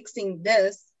fixing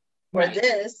this or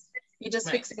this. You're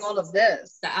just fixing all of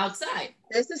this. The outside.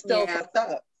 This is still fucked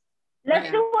up.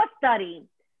 Let's do a study.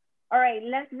 All right,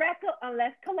 let's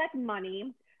collect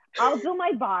money. I'll do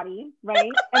my body,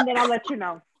 right? And then I'll let you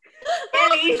know.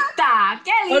 Okay,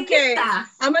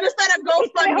 I'm gonna start a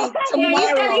GoFundMe tomorrow.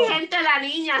 Inteligente la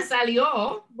niña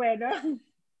salió. Bueno,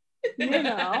 you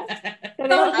know.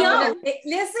 So,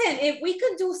 listen, if we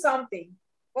could do something,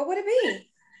 what would it be?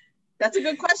 That's a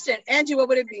good question. Angie, what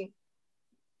would it be?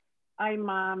 Ay,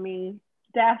 mommy,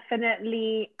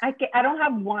 definitely. I don't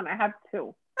have one, I have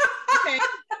two. Okay.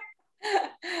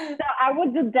 So I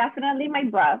would do definitely my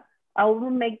breasts. I will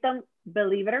make them,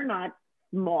 believe it or not,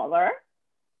 smaller.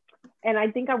 And I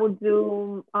think I would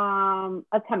do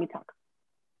a tummy tuck.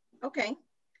 Okay.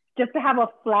 Just to have a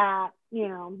flat, you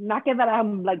know, not that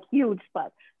I'm like huge,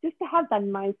 but just to have that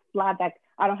nice flat that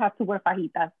I don't have to wear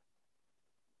fajitas.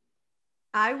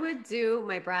 I would do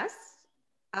my breasts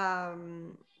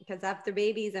because after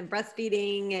babies and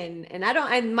breastfeeding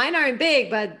and mine aren't big,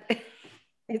 but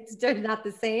it's just not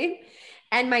the same.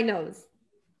 And my nose.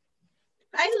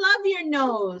 I love your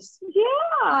nose.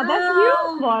 Yeah, that's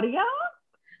you, Gloria.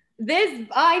 This,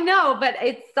 I know, but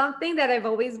it's something that I've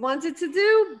always wanted to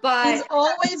do, but... She's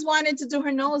always wanted to do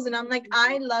her nose, and I'm like,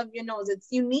 I love your nose.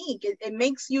 It's unique. It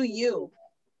makes you you.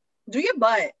 Do your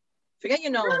butt. Forget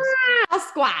your nose. I'll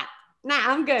squat. Nah,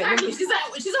 I'm good.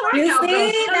 Exactly. She's a workout girl.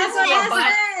 That's what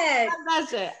I said.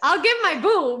 That's it. I'll give my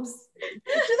boobs.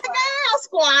 She's like, I'll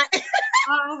squat.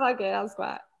 Oh, fuck it. I'll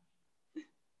squat.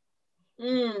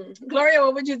 Gloria,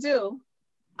 what would you do?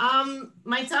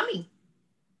 My tummy.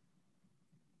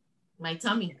 My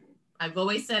tummy. I've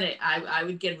always said it. I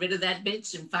would get rid of that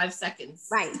bitch in 5 seconds.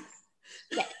 Right.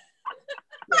 Yeah.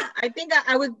 I think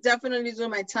I would definitely do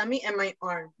my tummy and my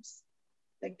arms.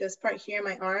 Like this part here,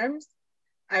 my arms,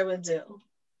 I would do.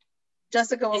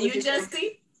 Jessica, what would you do?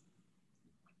 Jessie?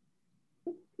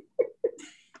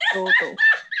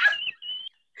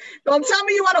 Don't tell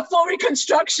me you want a full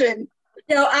reconstruction.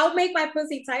 Yo, I'll make my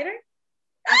pussy tighter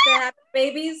after having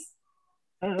babies.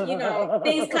 You know,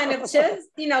 things kind of shift.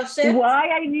 Why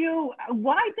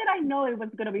did I know it was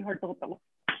gonna be her toto?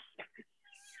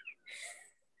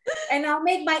 And I'll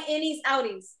make my innies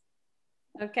outies.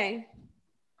 Okay.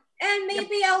 And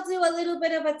maybe I'll do a little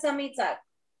bit of a tummy tuck.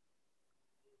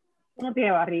 No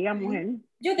tiene barriga, mujer.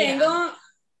 Yo tengo,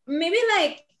 maybe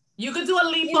like. You could do a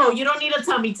lipo. You don't need a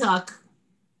tummy tuck.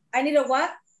 I need a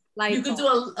what? Lipo. You could do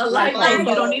a lipo.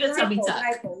 You don't need a tummy tuck.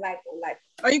 Lipo.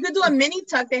 Or you could do a mini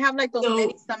tuck. They have like those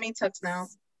mini tummy tucks now.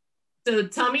 So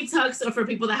tummy tucks are for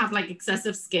people that have like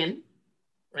excessive skin,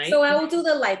 right? So I will do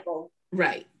the lipo.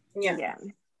 Right. Yeah.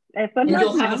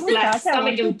 You'll have a flat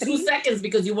stomach in 2 seconds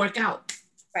because you work out.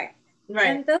 Right.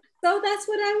 And so that's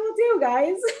what I will do,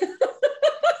 guys.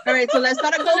 All right, so let's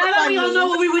start a GoFundMe. Now that we all know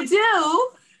what we would do.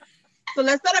 So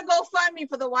let's start a GoFundMe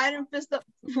for the Wine and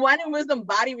Wisdom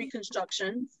body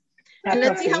reconstruction. And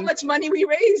let's see how much money we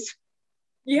raise.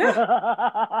 Yeah.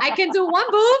 I can do one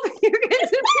boob. You can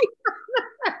do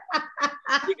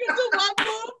one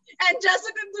boob, and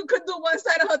Jessica could do one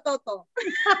side of her toto.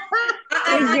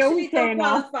 I actually don't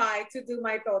qualify to do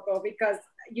my toto because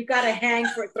you gotta hang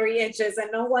for 3 inches,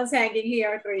 and no one's hanging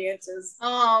here 3 inches.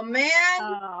 Oh man!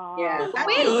 Yeah.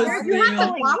 Wait, you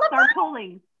have to start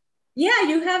pulling. Yeah,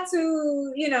 you have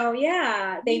to,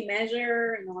 they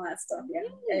measure and all that stuff.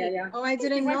 Yeah. Oh, I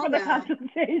didn't know that.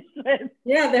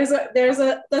 Yeah, there's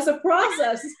a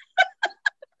process.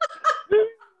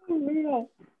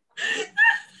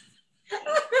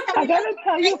 I gotta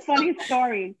tell you a funny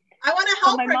story. I want to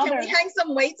help her. Can we hang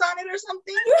some weights on it or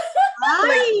something?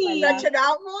 Stretch it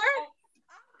out more?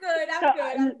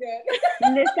 I'm good.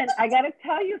 Listen, I gotta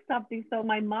tell you something. So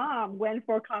my mom went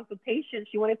for a consultation.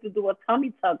 She wanted to do a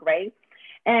tummy tuck, right?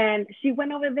 And she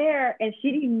went over there and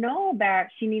she didn't know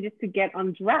that she needed to get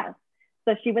undressed.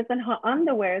 So she was in her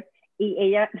underwear.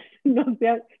 Y ella,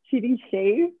 she didn't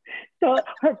shave. So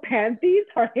her panties,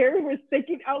 her hair was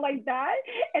sticking out like that,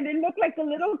 and it looked like a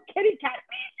little kitty cat.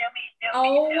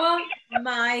 Oh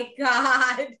my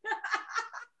God.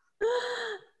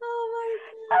 Oh my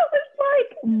I was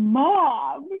like,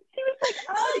 Mom. She was like,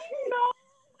 oh, you know,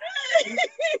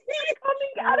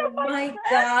 coming out of my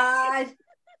God.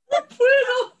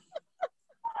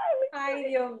 Ay,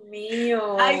 Dios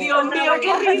mío. Ay, Dios mío,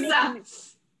 qué risa.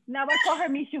 Now I call her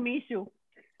Mishu Mishu.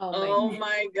 Oh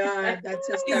my God, that's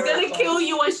hysterical. She's gonna kill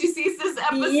you when she sees this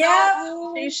episode.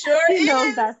 Yeah, she sure She is.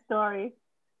 knows that story.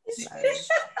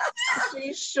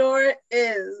 She sure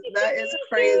is. That is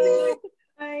crazy.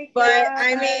 But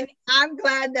I mean, I'm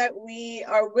glad that we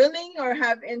are willing or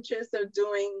have interest of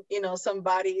doing, you know, some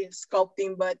body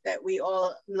sculpting, but that we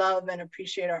all love and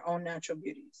appreciate our own natural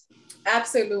beauties.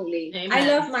 Absolutely. Amen. I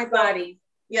love my body.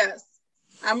 Yes.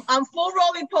 I'm full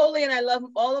roly-poly and I love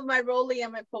all of my roly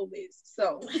and my polies.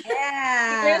 So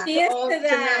yeah. Cheers to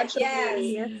that. Yes.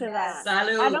 Cheers to that.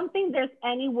 Salud. I don't think there's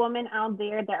any woman out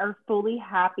there that are fully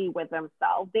happy with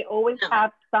themselves. They always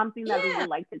have something that they would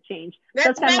like to change.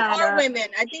 That's Doesn't men matter. or women.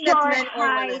 I think that's men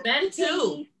or women. Men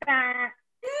too. Fat.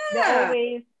 Yeah.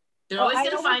 They're always I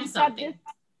gonna always find said something.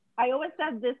 I always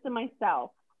said this to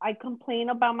myself. I complain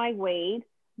about my weight,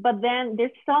 but then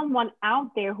there's someone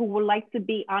out there who would like to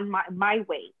be on my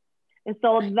weight. And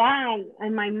so that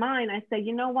in my mind, I said,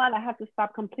 you know what? I have to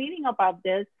stop complaining about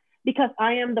this because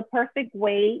I am the perfect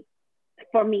weight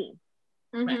for me.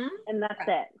 Mm-hmm. And that's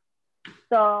it.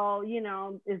 So, you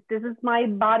know, if this is my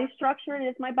body structure, it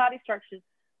is my body structure.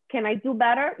 Can I do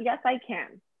better? Yes, I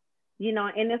can. You know,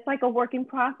 and it's like a working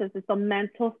process. It's a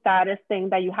mental status thing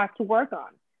that you have to work on.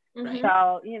 Mm-hmm.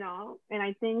 So, you know, and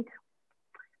I think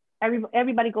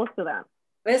everybody goes through that.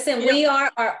 Listen, we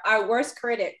are our worst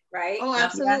critic, right? Oh,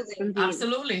 absolutely. Yes,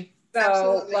 Absolutely. So,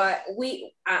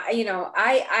 Absolutely. but you know,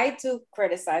 I do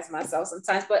criticize myself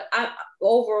sometimes, but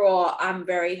overall, I'm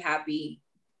very happy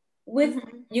with,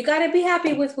 you got to be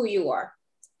happy with who you are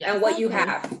and what you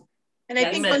have. And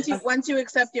I think once you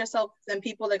accept yourself, then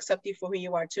people accept you for who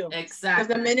you are too. Exactly.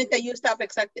 Because the minute that you stop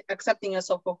accepting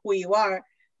yourself for who you are,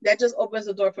 that just opens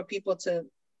the door for people to,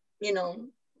 you know,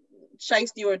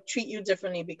 shiest you or treat you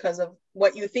differently because of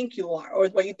what you think you are or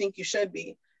what you think you should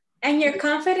be. And your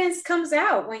confidence comes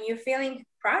out when you're feeling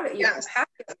proud of you. Yes. Happy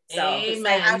with yourself. Amen.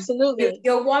 Like, absolutely.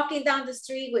 You're walking down the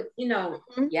street with, you know,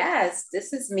 yes,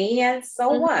 this is me, and so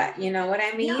what? You know what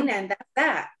I mean? Yeah. And that's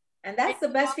that. And that's the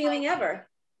best feeling ever.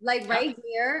 Like right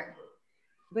here,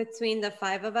 between the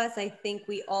five of us, I think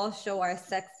we all show our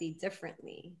sexy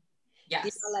differently. Yes.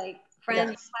 You know, like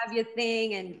friends, you have your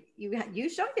thing, and you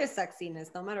show your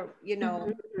sexiness, no matter, you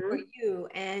know, for you,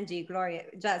 Angie, Gloria,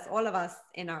 just all of us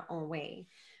in our own way,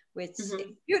 which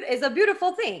is a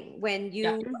beautiful thing when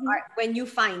you when you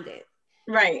find it.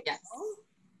 Right. Yes.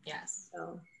 Yes.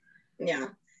 So yeah.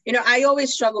 You know, I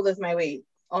always struggled with my weight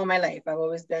all my life. I've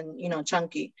always been, you know,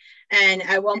 chunky. And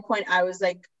at one point I was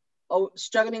like,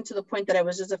 struggling to the point that I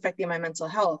was just affecting my mental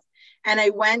health. And I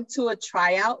went to a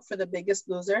tryout for The Biggest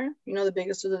Loser, you know, The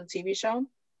Biggest Loser, the TV show.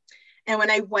 And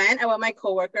when I went with my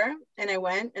coworker, and I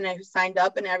went and I signed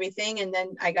up and everything. And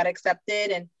then I got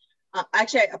accepted. And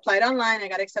actually I applied online, I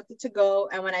got accepted to go.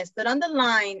 And when I stood on the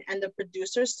line and the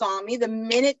producer saw me, the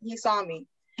minute he saw me,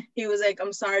 he was like,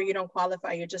 I'm sorry, you don't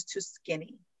qualify. You're just too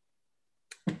skinny.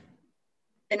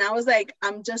 And I was like,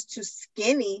 I'm just too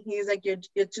skinny. He's like,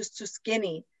 you're just too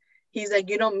skinny. He's like,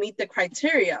 you don't meet the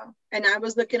criteria. And I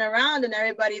was looking around and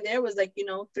everybody there was like, you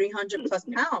know, 300 plus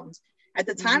pounds. At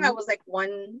the time I was like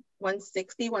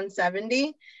 160,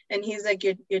 170. And he's like,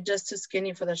 you're just too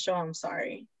skinny for the show. I'm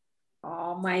sorry.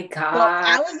 Oh my God. So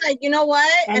I was like, you know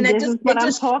what? And this is what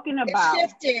I'm talking about.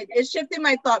 It shifted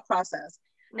my thought process.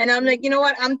 And I'm like, you know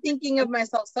what? I'm thinking of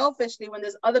myself selfishly when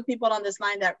there's other people on this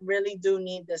line that really do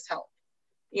need this help,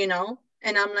 you know?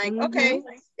 And I'm like, okay,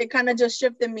 it kind of just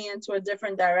shifted me into a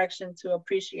different direction to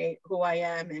appreciate who I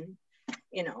am. And,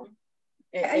 you know.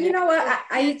 You know what?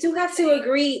 I do have to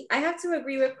agree. I have to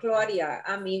agree with Claudia.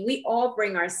 I mean, we all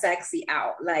bring our sexy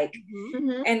out. Like,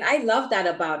 and I love that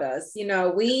about us. You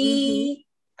know,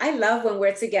 I love when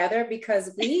we're together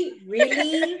because we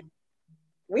really,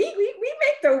 we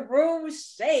make the room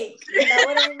shake. You know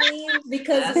what I mean?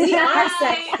 Because we are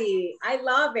sexy. I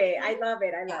love it. I love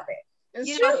it. I love it. It's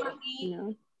you true. know, for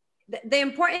me, the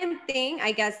important thing,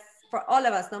 I guess, for all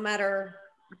of us, no matter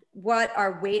what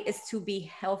our weight, is to be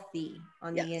healthy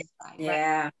on the inside.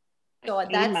 Yeah. Right? So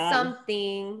that's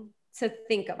something to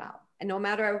think about. And no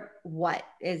matter what,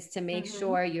 is to make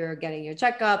sure you're getting your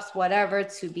checkups, whatever,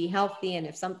 to be healthy. And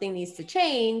if something needs to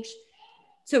change,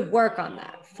 to work on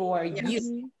that for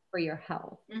you, for your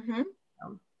health.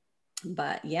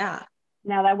 But yeah.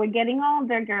 Now that we're getting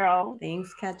older, girl.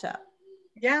 Things catch up.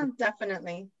 Yeah,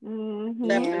 definitely. Mm-hmm.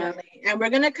 Definitely. And we're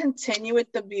going to continue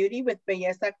with the beauty with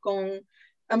Brillando con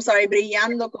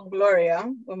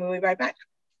Gloria when we'll be right back.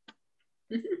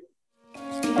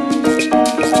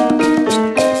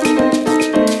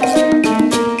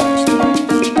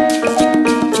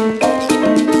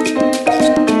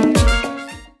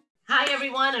 Hi,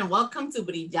 everyone, and welcome to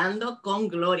Brillando con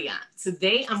Gloria.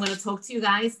 Today, I'm going to talk to you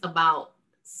guys about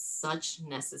such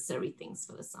necessary things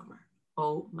for the summer.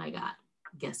 Oh my God.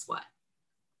 Guess what?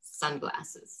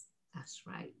 Sunglasses. That's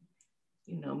right.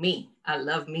 You know me. I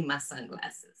love me my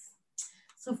sunglasses.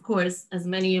 So, of course, as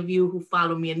many of you who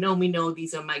follow me and know me know,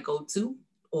 these are my go-to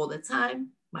all the time.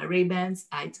 My Ray-Bans,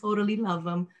 I totally love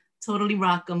them. Totally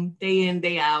rock them day in,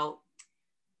 day out.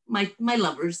 My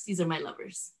lovers. These are my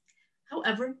lovers.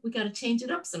 However, we got to change it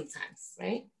up sometimes,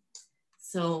 right?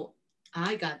 So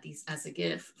I got these as a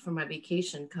gift for my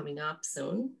vacation coming up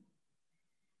soon.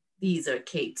 These are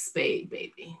Kate Spade,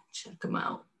 baby. Check them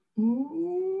out.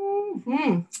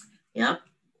 Mm-hmm. Yep,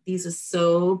 these are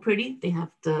so pretty. They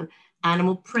have the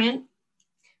animal print,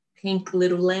 pink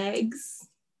little legs.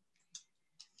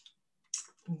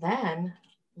 And then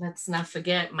let's not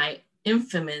forget my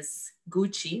infamous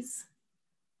Gucci's.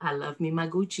 I love me my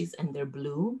Gucci's, and they're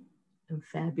blue and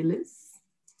fabulous.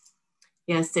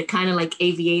 Yes, they're kind of like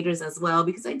aviators as well,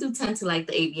 because I do tend to like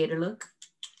the aviator look.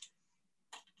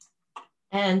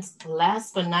 And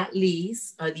last but not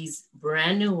least are these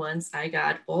brand new ones I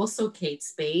got, also Kate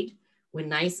Spade, with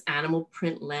nice animal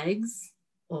print legs,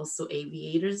 also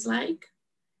aviators like.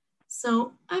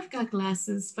 So I've got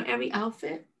glasses for every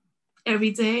outfit,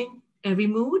 every day, every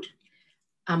mood.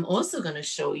 I'm also gonna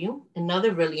show you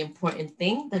another really important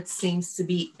thing that seems to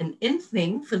be an in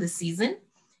thing for the season.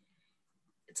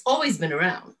 It's always been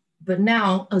around, but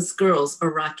now us girls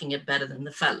are rocking it better than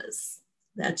the fellas.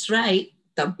 That's right,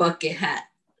 the bucket hat.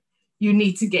 You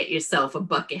need to get yourself a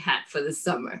bucket hat for the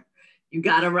summer. You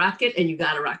gotta rock it, and you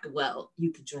gotta rock it well.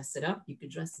 You could dress it up, you could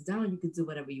dress it down, you could do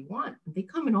whatever you want. They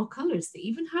come in all colors. They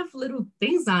even have little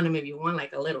things on them if you want,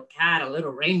 like a little cat, a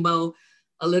little rainbow,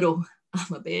 a little,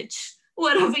 I'm a bitch,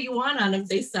 whatever you want on them,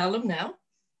 they sell them now.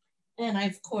 And I,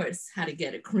 of course, had to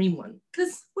get a cream one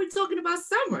because we're talking about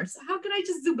summer. So how could I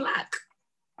just do black?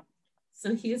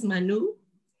 So here's my new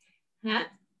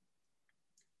hat.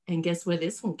 And guess where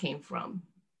this one came from?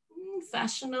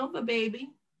 Fashion Nova, baby.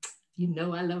 You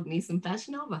know I love me some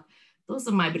Fashion Nova. Those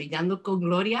are my Brillando con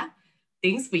Gloria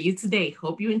things for you today.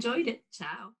 Hope you enjoyed it.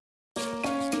 Ciao.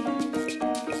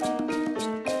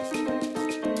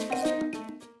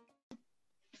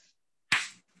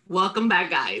 Welcome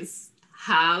back, guys.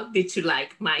 How did you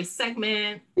like my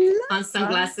segment on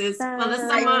sunglasses for the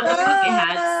summer and bucket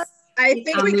hats? I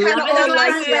think we kind of all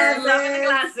like it. Loving the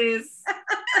glasses.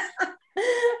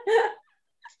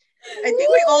 I think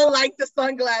we all like the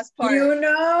sunglass part. You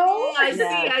know?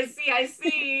 I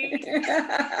see.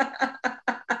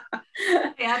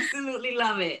 I absolutely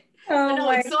love it. Oh,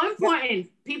 no, it's so important.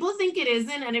 People think it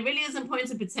isn't, and it really is important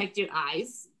to protect your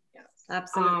eyes. Yes,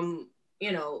 absolutely.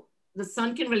 You know, the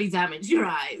sun can really damage your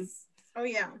eyes. Oh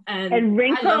yeah. And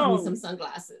wrinkles. I love me some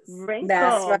sunglasses. Wrinkles.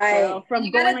 That's right. From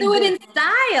you gotta do it in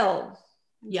style.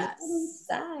 Yes.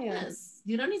 Yes.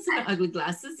 You don't need to wear ugly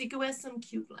glasses. You can wear some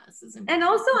cute glasses. And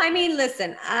also, I mean,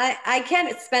 listen, I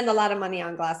can't spend a lot of money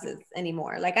on glasses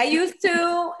anymore. Like I used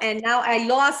to, and now I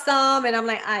lost some, and I'm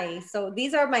like, so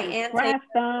these are my Ann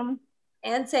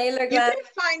Taylor glasses. You can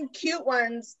find cute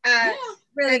ones at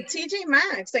TJ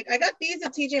Maxx. Like I got these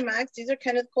at TJ Maxx. These are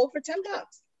Kenneth Cole for $10.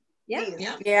 Yeah.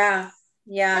 $10.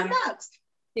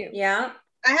 Yeah.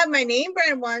 I have my name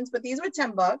brand ones, but these were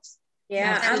 $10.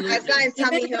 Yeah. I've gotten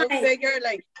Tommy Hilfiger,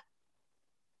 like.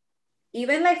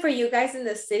 Even like for you guys in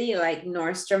the city, like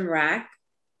Nordstrom Rack.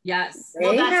 Yes.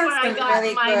 Well, that's where I got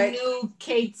really my new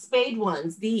Kate Spade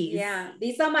ones. These. Yeah.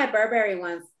 These are my Burberry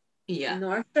ones. Yeah.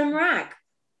 Nordstrom Rack.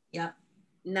 Yep.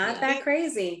 Not that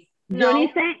crazy. No.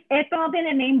 Esto no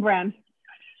tiene name brand.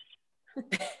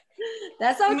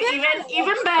 That's okay.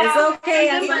 Even better. It's okay.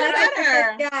 Even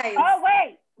better. Guys. Oh,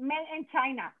 wait. Made in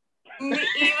China.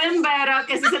 Even better.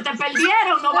 Que si se te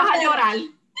perdieron, no vas a llorar.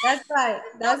 That's right.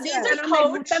 These are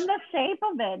Coach. The shape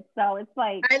of it, so it's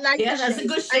like. I like. Yeah, that's a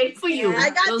good shape for you. I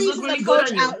got those these in really the Coach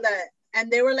good on outlet, and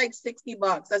they were like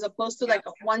 $60 as opposed to like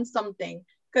one something.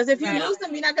 Because if you lose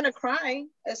them, you're not gonna cry.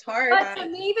 It's hard. But to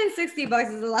me, even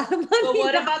 $60 is a lot of money. But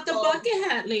what about the bucket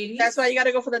hat, ladies? That's why you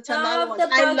gotta go for the $10 ones.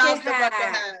 I love the bucket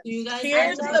hat. You guys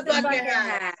Here's the bucket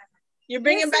hat. You're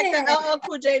bringing back the LL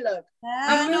Cool J look.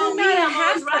 You know me, I'm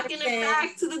always rocking it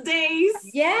back to the days.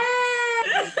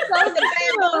 Yes. Put the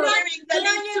bamboo earrings, Put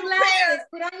on your glasses.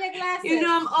 Put on your glasses. You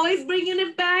know, I'm always bringing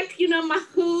it back. You know, my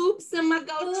hoops and my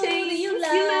gold chains. You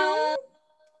know.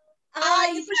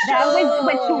 That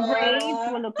with 2 braids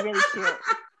will look really cute.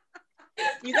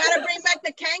 You gotta bring back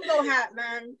the Kango hat,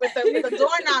 man, with the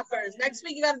door knockers. Next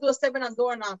week you gotta do a segment on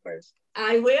door knockers.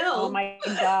 I will. Oh my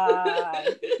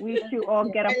God. We should all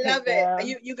get a I love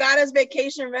it. You got us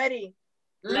vacation ready.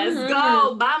 Let's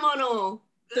go. Vámonos.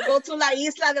 To go to La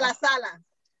Isla de la Sala.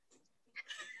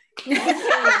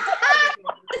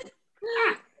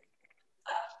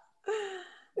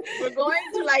 We're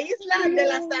going to La Isla de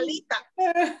la Salita.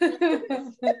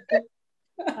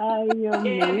 Ay, Dios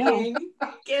mío.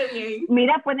 Qué bien.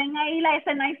 Mira, ponen ahí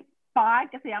ese nice spot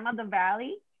que se llama The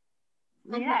Valley.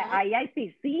 Mira, ahí hay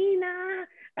piscina,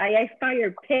 ahí hay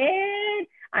fire pit,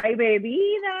 hay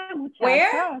bebida,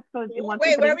 Where? So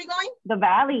wait, where are we going? The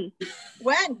Valley.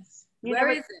 When? Where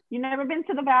is it? You never been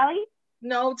to the Valley?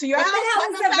 No, to your what house. What the hell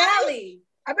is the Valley?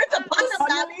 I've been to Putnam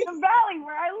Valley. The Valley,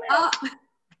 where I live.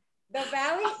 The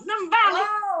Valley? Putnam Valley.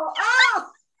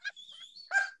 Oh.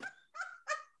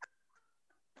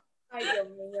 Ay, Dios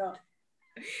mío.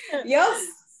 Yes.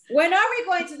 When are we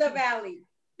going to the Valley?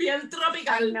 Bien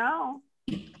tropical. I know.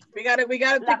 We gotta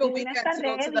pick a weekend to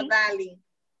go to the Valley.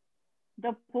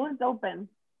 The pool's open.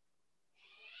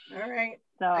 All right.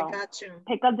 So I got you.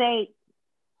 Pick a date.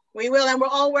 We will, and we'll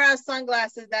all wear our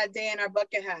sunglasses that day and our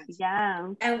bucket hats.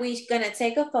 Yeah. And we're gonna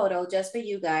take a photo just for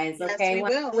you guys, okay? Yes,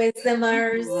 we will.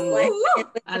 Wisdomers.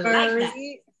 I like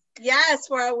that. Yes,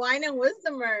 for our wine and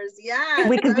wisdomers. Yeah.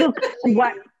 We could do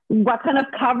what kind of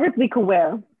covers we could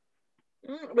wear.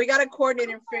 We got to coordinate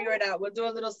and figure it out. We'll do a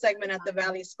little segment at the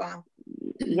Valley Spa.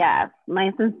 Yes,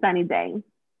 nice and sunny day.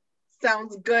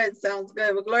 Sounds good. Sounds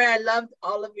good. Well, Gloria, I loved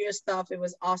all of your stuff. It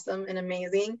was awesome and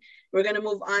amazing. We're going to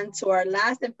move on to our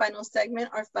last and final segment,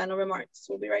 our final remarks.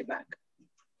 We'll be right back.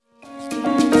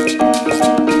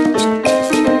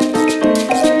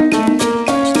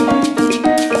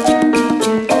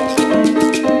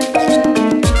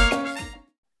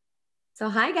 So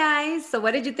hi guys. So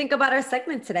what did you think about our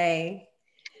segment today?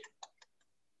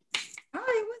 Oh,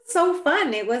 it was so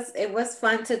fun. It was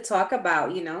fun to talk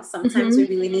about. You know, sometimes we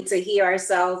really need to hear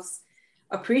ourselves,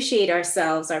 appreciate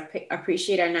ourselves, or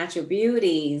appreciate our natural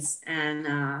beauties, and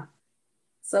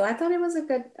so I thought it was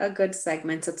a good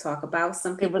segment to talk about.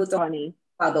 Some people don't talk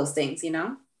about those things, you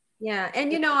know. Yeah,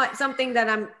 and you know something that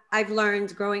I've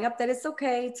learned growing up, that it's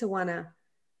okay to wanna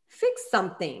fix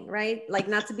something, right? Like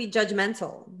not to be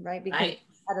judgmental, right? Because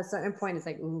at a certain point it's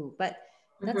like, ooh, but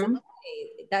that's okay.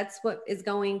 That's what is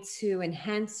going to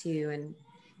enhance you and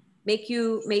make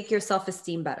your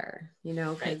self-esteem better, you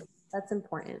know, because that's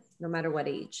important no matter what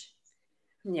age.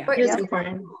 Yeah, it's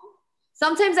important.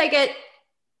 Sometimes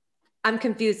I'm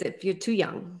confused if you're too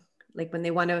young, like when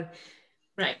they want to,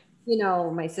 you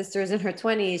know, my sister's in her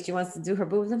 20s, she wants to do her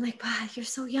boobs. I'm like, but you're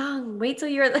so young. Wait till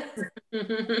you're like,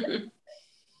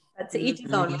 to each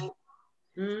his own.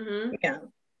 Yeah.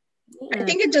 I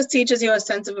think it just teaches you a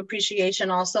sense of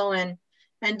appreciation also, and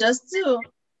just to,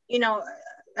 you know,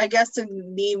 I guess to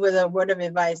leave with a word of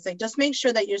advice, like just make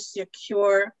sure that you're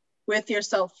secure with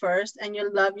yourself first, and you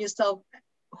love yourself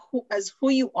as who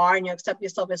you are, and you accept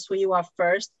yourself as who you are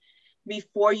first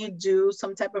before you do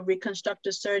some type of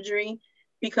reconstructive surgery,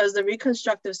 because the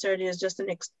reconstructive surgery is just an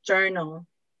external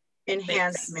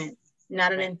enhancement,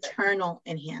 not an internal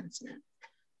enhancement.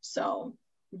 So,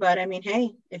 but I mean,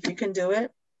 hey, if you can do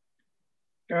it,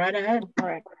 go right ahead.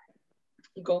 Correct.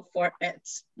 Go for it.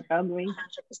 Agree.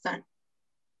 100%.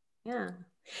 Yeah.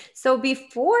 So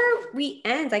before we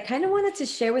end, I kind of wanted to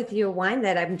share with you a wine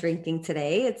that I'm drinking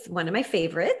today. It's one of my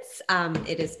favorites.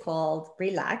 It is called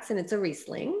Relax, and it's a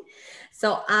Riesling.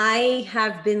 So I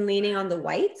have been leaning on the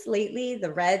whites lately.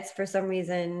 The reds, for some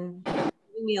reason,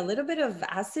 giving me a little bit of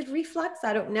acid reflux.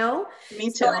 I don't know. Me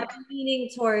too. So I've been leaning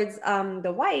towards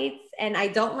the whites, and I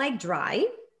don't like dry,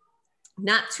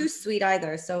 not too sweet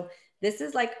either. So this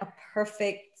is like a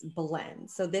perfect blend.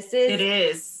 So this is. It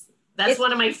is. That's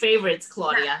one of my favorites,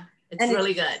 Claudia. It's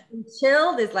really good.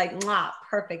 Chilled is like, mwah,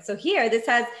 perfect. So here,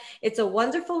 it's a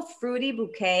wonderful fruity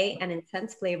bouquet and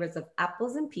intense flavors of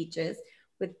apples and peaches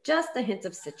with just a hint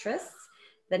of citrus.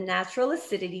 The natural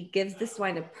acidity gives this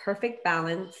wine a perfect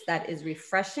balance that is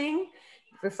refreshingly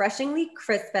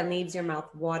crisp and leaves your mouth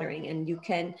watering. And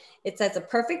it says a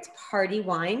perfect party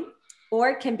wine, or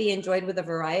it can be enjoyed with a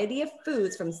variety of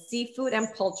foods from seafood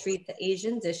and poultry to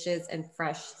Asian dishes and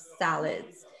fresh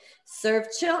salads. Serve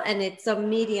chill, and it's a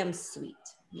medium sweet,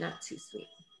 not too sweet.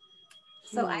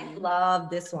 So I love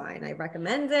this wine. I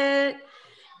recommend it.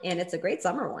 and it's a great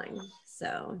summer wine.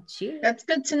 So cheers. That's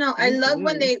good to know. I love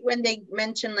when they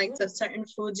mention like the certain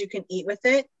foods you can eat with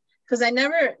it, because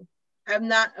I'm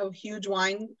not a huge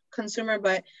wine consumer,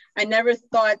 but I never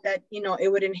thought that, you know, it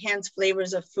would enhance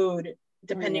flavors of food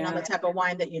depending on the type of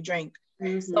wine that you drink.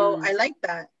 So I like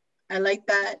that. I like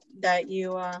that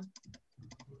you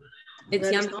it's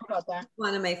let us yummy. know about that.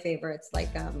 One of my favorites, like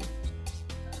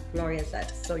Gloria said,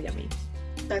 so yummy.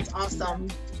 That's awesome.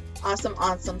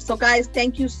 Awesome. So guys,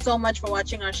 thank you so much for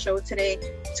watching our show today.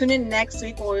 Tune in next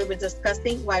week where we'll be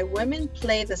discussing why women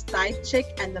play the side chick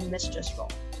and the mistress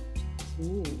role.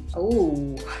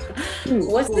 Ooh.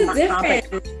 What's the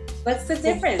difference? What's the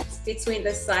difference between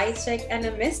the side chick and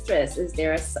a mistress? Is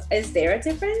there a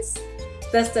difference?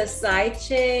 Does the side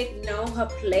chick know her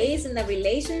place in the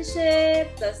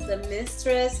relationship? Does the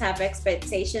mistress have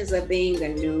expectations of being the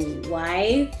new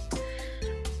wife?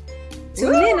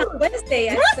 Tune in on Wednesday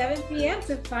at 7 p.m.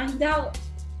 to find out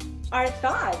our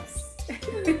thoughts.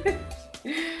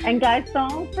 And guys,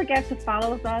 don't forget to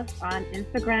follow us on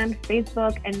Instagram,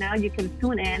 Facebook, and now you can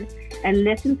tune in and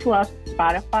listen to us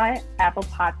Spotify, Apple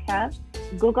Podcasts,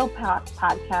 Google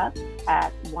Podcasts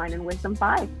at Wine and Wisdom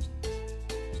 5.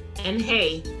 And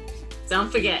hey,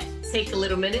 don't forget, take a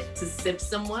little minute to sip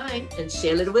some wine and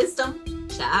share a little wisdom.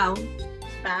 Ciao.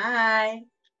 Bye.